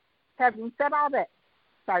having said all that,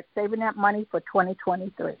 start saving that money for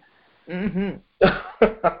 2023. San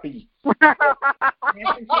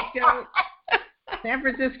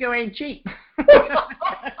Francisco ain't cheap.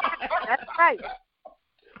 That's right.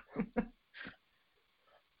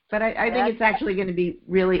 But I think it's actually going to be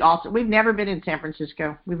really awesome. We've never been in San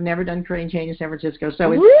Francisco. We've never done Creating Change in San Francisco.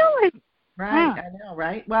 So it's, really? Right, I know,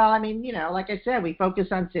 right? Well, I mean, like I said, we focus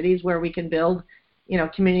on cities where we can build,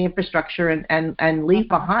 community infrastructure and leave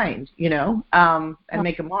behind, and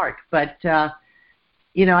make a mark. But, I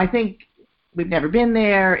think we've never been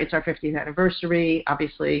there. It's our 50th anniversary.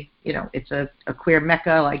 Obviously, it's a queer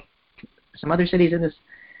mecca like some other cities in this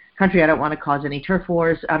country. I don't want to cause any turf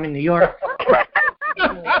wars. I'm in New York.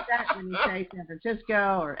 When you say San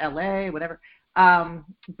Francisco or LA, whatever.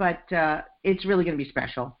 But it's really going to be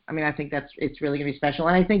special. I mean, I think it's really going to be special.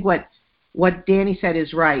 And I think what Danny said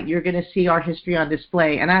is right. You're going to see our history on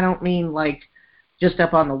display. And I don't mean like just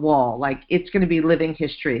up on the wall. Like, it's going to be living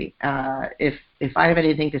history. If I have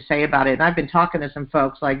anything to say about it, and I've been talking to some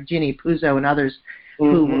folks like Ginny Puzo and others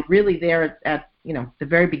who were really there at the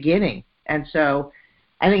very beginning. And so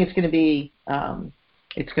I think it's going to be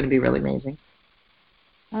really amazing.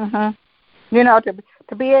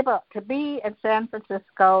 To be able to be in San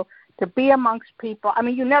Francisco, to be amongst people. I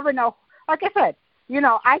mean, you never know. Like I said,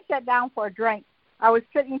 I sat down for a drink. I was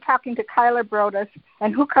sitting talking to Kyla Brodus,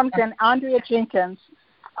 and who comes in? Andrea Jenkins.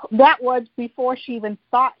 That was before she even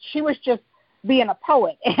thought. She was just being a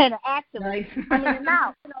poet and an activist. Nice. I mean,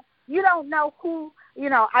 now, you don't know who,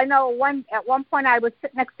 I know at one point I was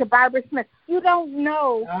sitting next to Barbara Smith. You don't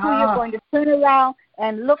know who you're going to turn around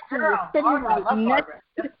and look who you're sitting right next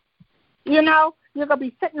to. You're going to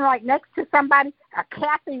be sitting right next to somebody, a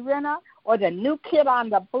Cathy Renna or the new kid on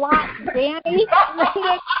the block, Danny.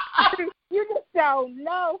 You just don't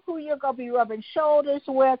know who you're going to be rubbing shoulders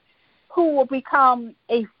with, who will become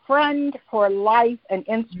a friend for life and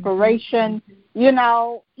inspiration. You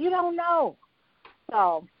know, you don't know.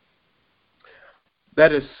 So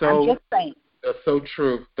that is so. I'm just saying. That's so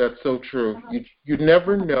true. That's so true. You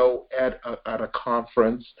never know at a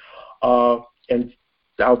conference, and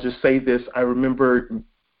I'll just say this. I remember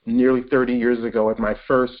nearly 30 years ago at my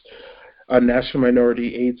first National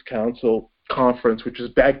Minority AIDS Council conference, which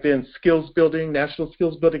was back then skills building, national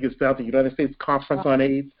skills building. It's now the United States Conference on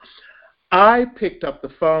AIDS. I picked up the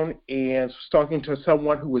phone and was talking to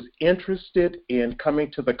someone who was interested in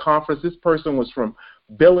coming to the conference. This person was from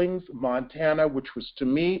Billings, Montana, which was to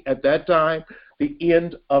me at that time the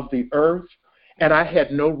end of the earth. And I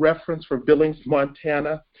had no reference for Billings,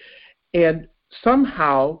 Montana. And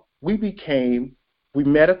somehow we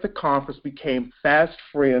met at the conference, became fast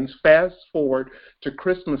friends. Fast forward to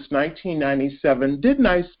Christmas 1997. Didn't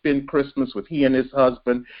I spend Christmas with he and his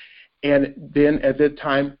husband? And then at that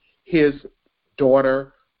time, his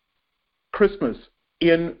daughter, Christmas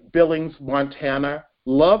in Billings, Montana.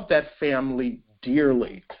 Loved that family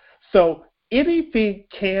dearly. So anything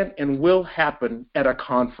can and will happen at a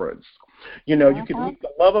conference. You know, you can meet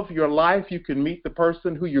the love of your life. You can meet the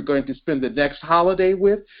person who you're going to spend the next holiday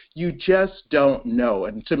with. You just don't know.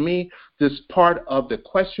 And to me, this part of the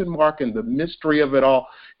question mark and the mystery of it all,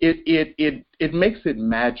 it makes it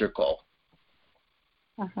magical.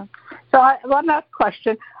 So one last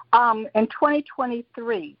question. In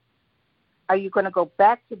 2023, are you going to go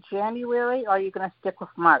back to January, or are you going to stick with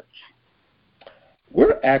March?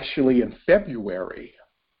 We're actually in February.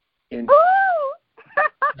 Okay.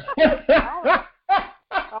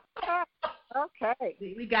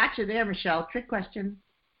 We got you there, Michelle. Trick question.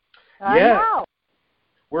 I know.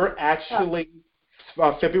 We're actually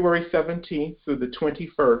February 17th through the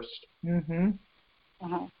 21st.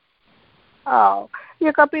 Oh,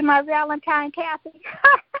 you're going to be my Valentine, Cathy?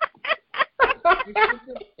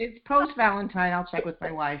 It's post-Valentine. I'll check with my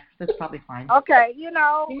wife. That's probably fine. Okay, she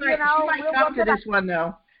might come to this one,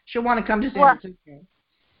 though. She'll want to come to San Francisco.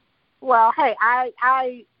 Well, hey,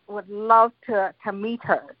 I would love to meet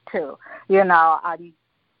her, too. You know,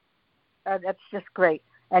 that's just great.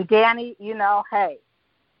 And Danny, you know, hey,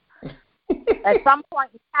 at some point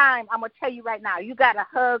in time, I'm going to tell you right now, you got a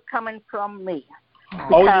hug coming from me.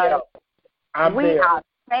 Oh, yeah. We are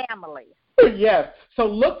family. Yes. So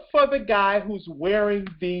look for the guy who's wearing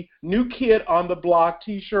the new kid on the block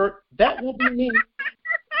T-shirt. That will be me.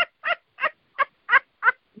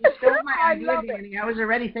 You stole my idea, Danny. I was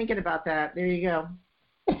already thinking about that. There you go.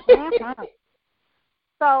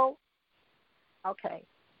 So, okay.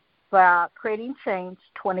 Creating Change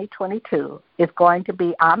 2022 is going to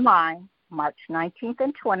be online March 19th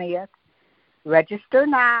and 20th. Register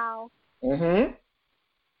now.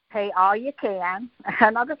 Pay all you can.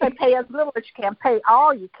 I'm not going to say pay as little as you can. Pay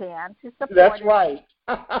all you can to support That's it. right.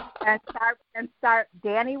 and start.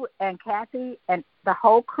 Danny and Cathy and the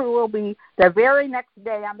whole crew will be the very next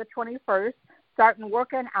day on the 21st, starting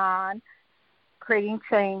working on Creating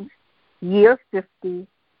Change Year 50,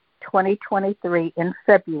 2023 in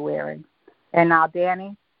February. And now,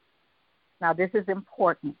 Danny, now this is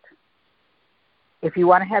important. If you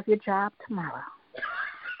want to have your job tomorrow,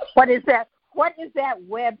 what is that? What is that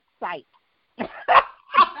website?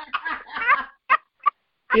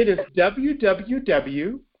 It is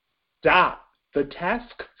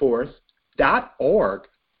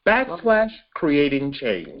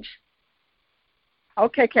www.thetaskforce.org/creating-change.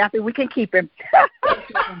 Okay, Cathy, we can keep him.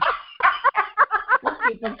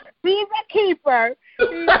 He's a keeper.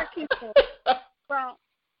 Well,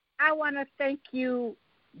 I want to thank you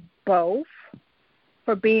both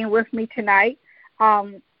for being with me tonight.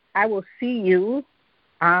 I will see you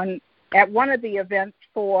at one of the events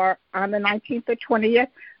on the 19th or 20th.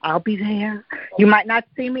 I'll be there. You might not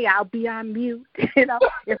see me. I'll be on mute. You know,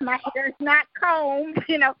 if my hair is not combed,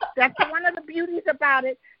 you know, that's one of the beauties about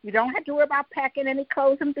it. You don't have to worry about packing any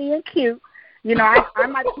clothes and being cute. You know, I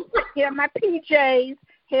might be here in my PJs,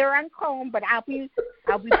 hair uncombed, but I'll be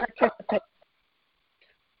participating.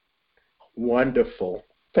 Wonderful.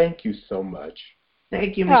 Thank you so much.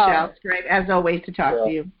 Thank you, Michelle. It's great, as always, to talk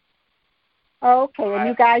to you. Okay, and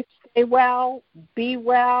you guys stay well, be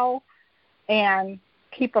well, and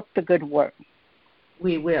keep up the good work.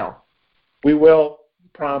 We will. We will.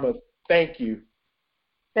 Promise. Thank you.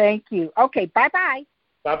 Thank you. Okay, bye-bye.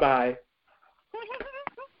 Bye-bye.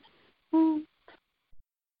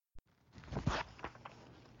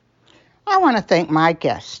 I want to thank my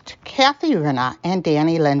guests, Cathy Renna and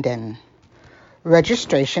Danny Linden.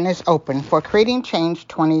 Registration is open for Creating Change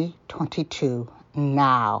 2022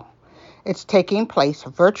 now. It's taking place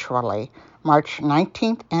virtually March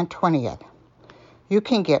 19th and 20th. You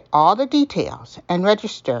can get all the details and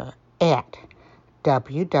register at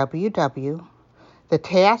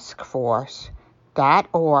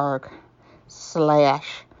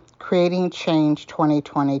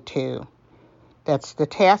www.thetaskforce.org/creatingchange2022. That's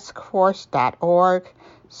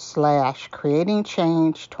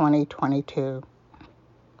thetaskforce.org/creatingchange2022.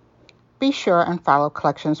 Be sure and follow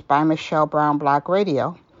Collections by Michelle Brown Blog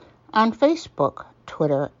Radio on Facebook,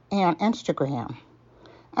 Twitter, and Instagram.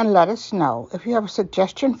 And let us know if you have a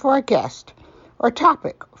suggestion for a guest or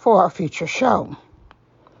topic for a future show.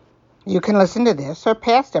 You can listen to this or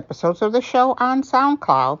past episodes of the show on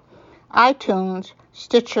SoundCloud, iTunes,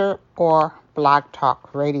 Stitcher, or Blog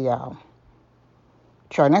Talk Radio.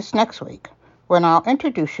 Join us next week when I'll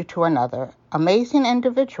introduce you to another amazing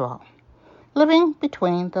individual living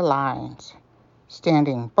between the lines,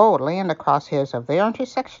 standing boldly in the crosshairs of their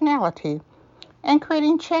intersectionality and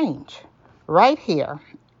creating change right here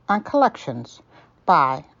on Collections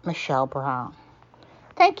by Michelle Brown.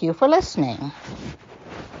 Thank you for listening.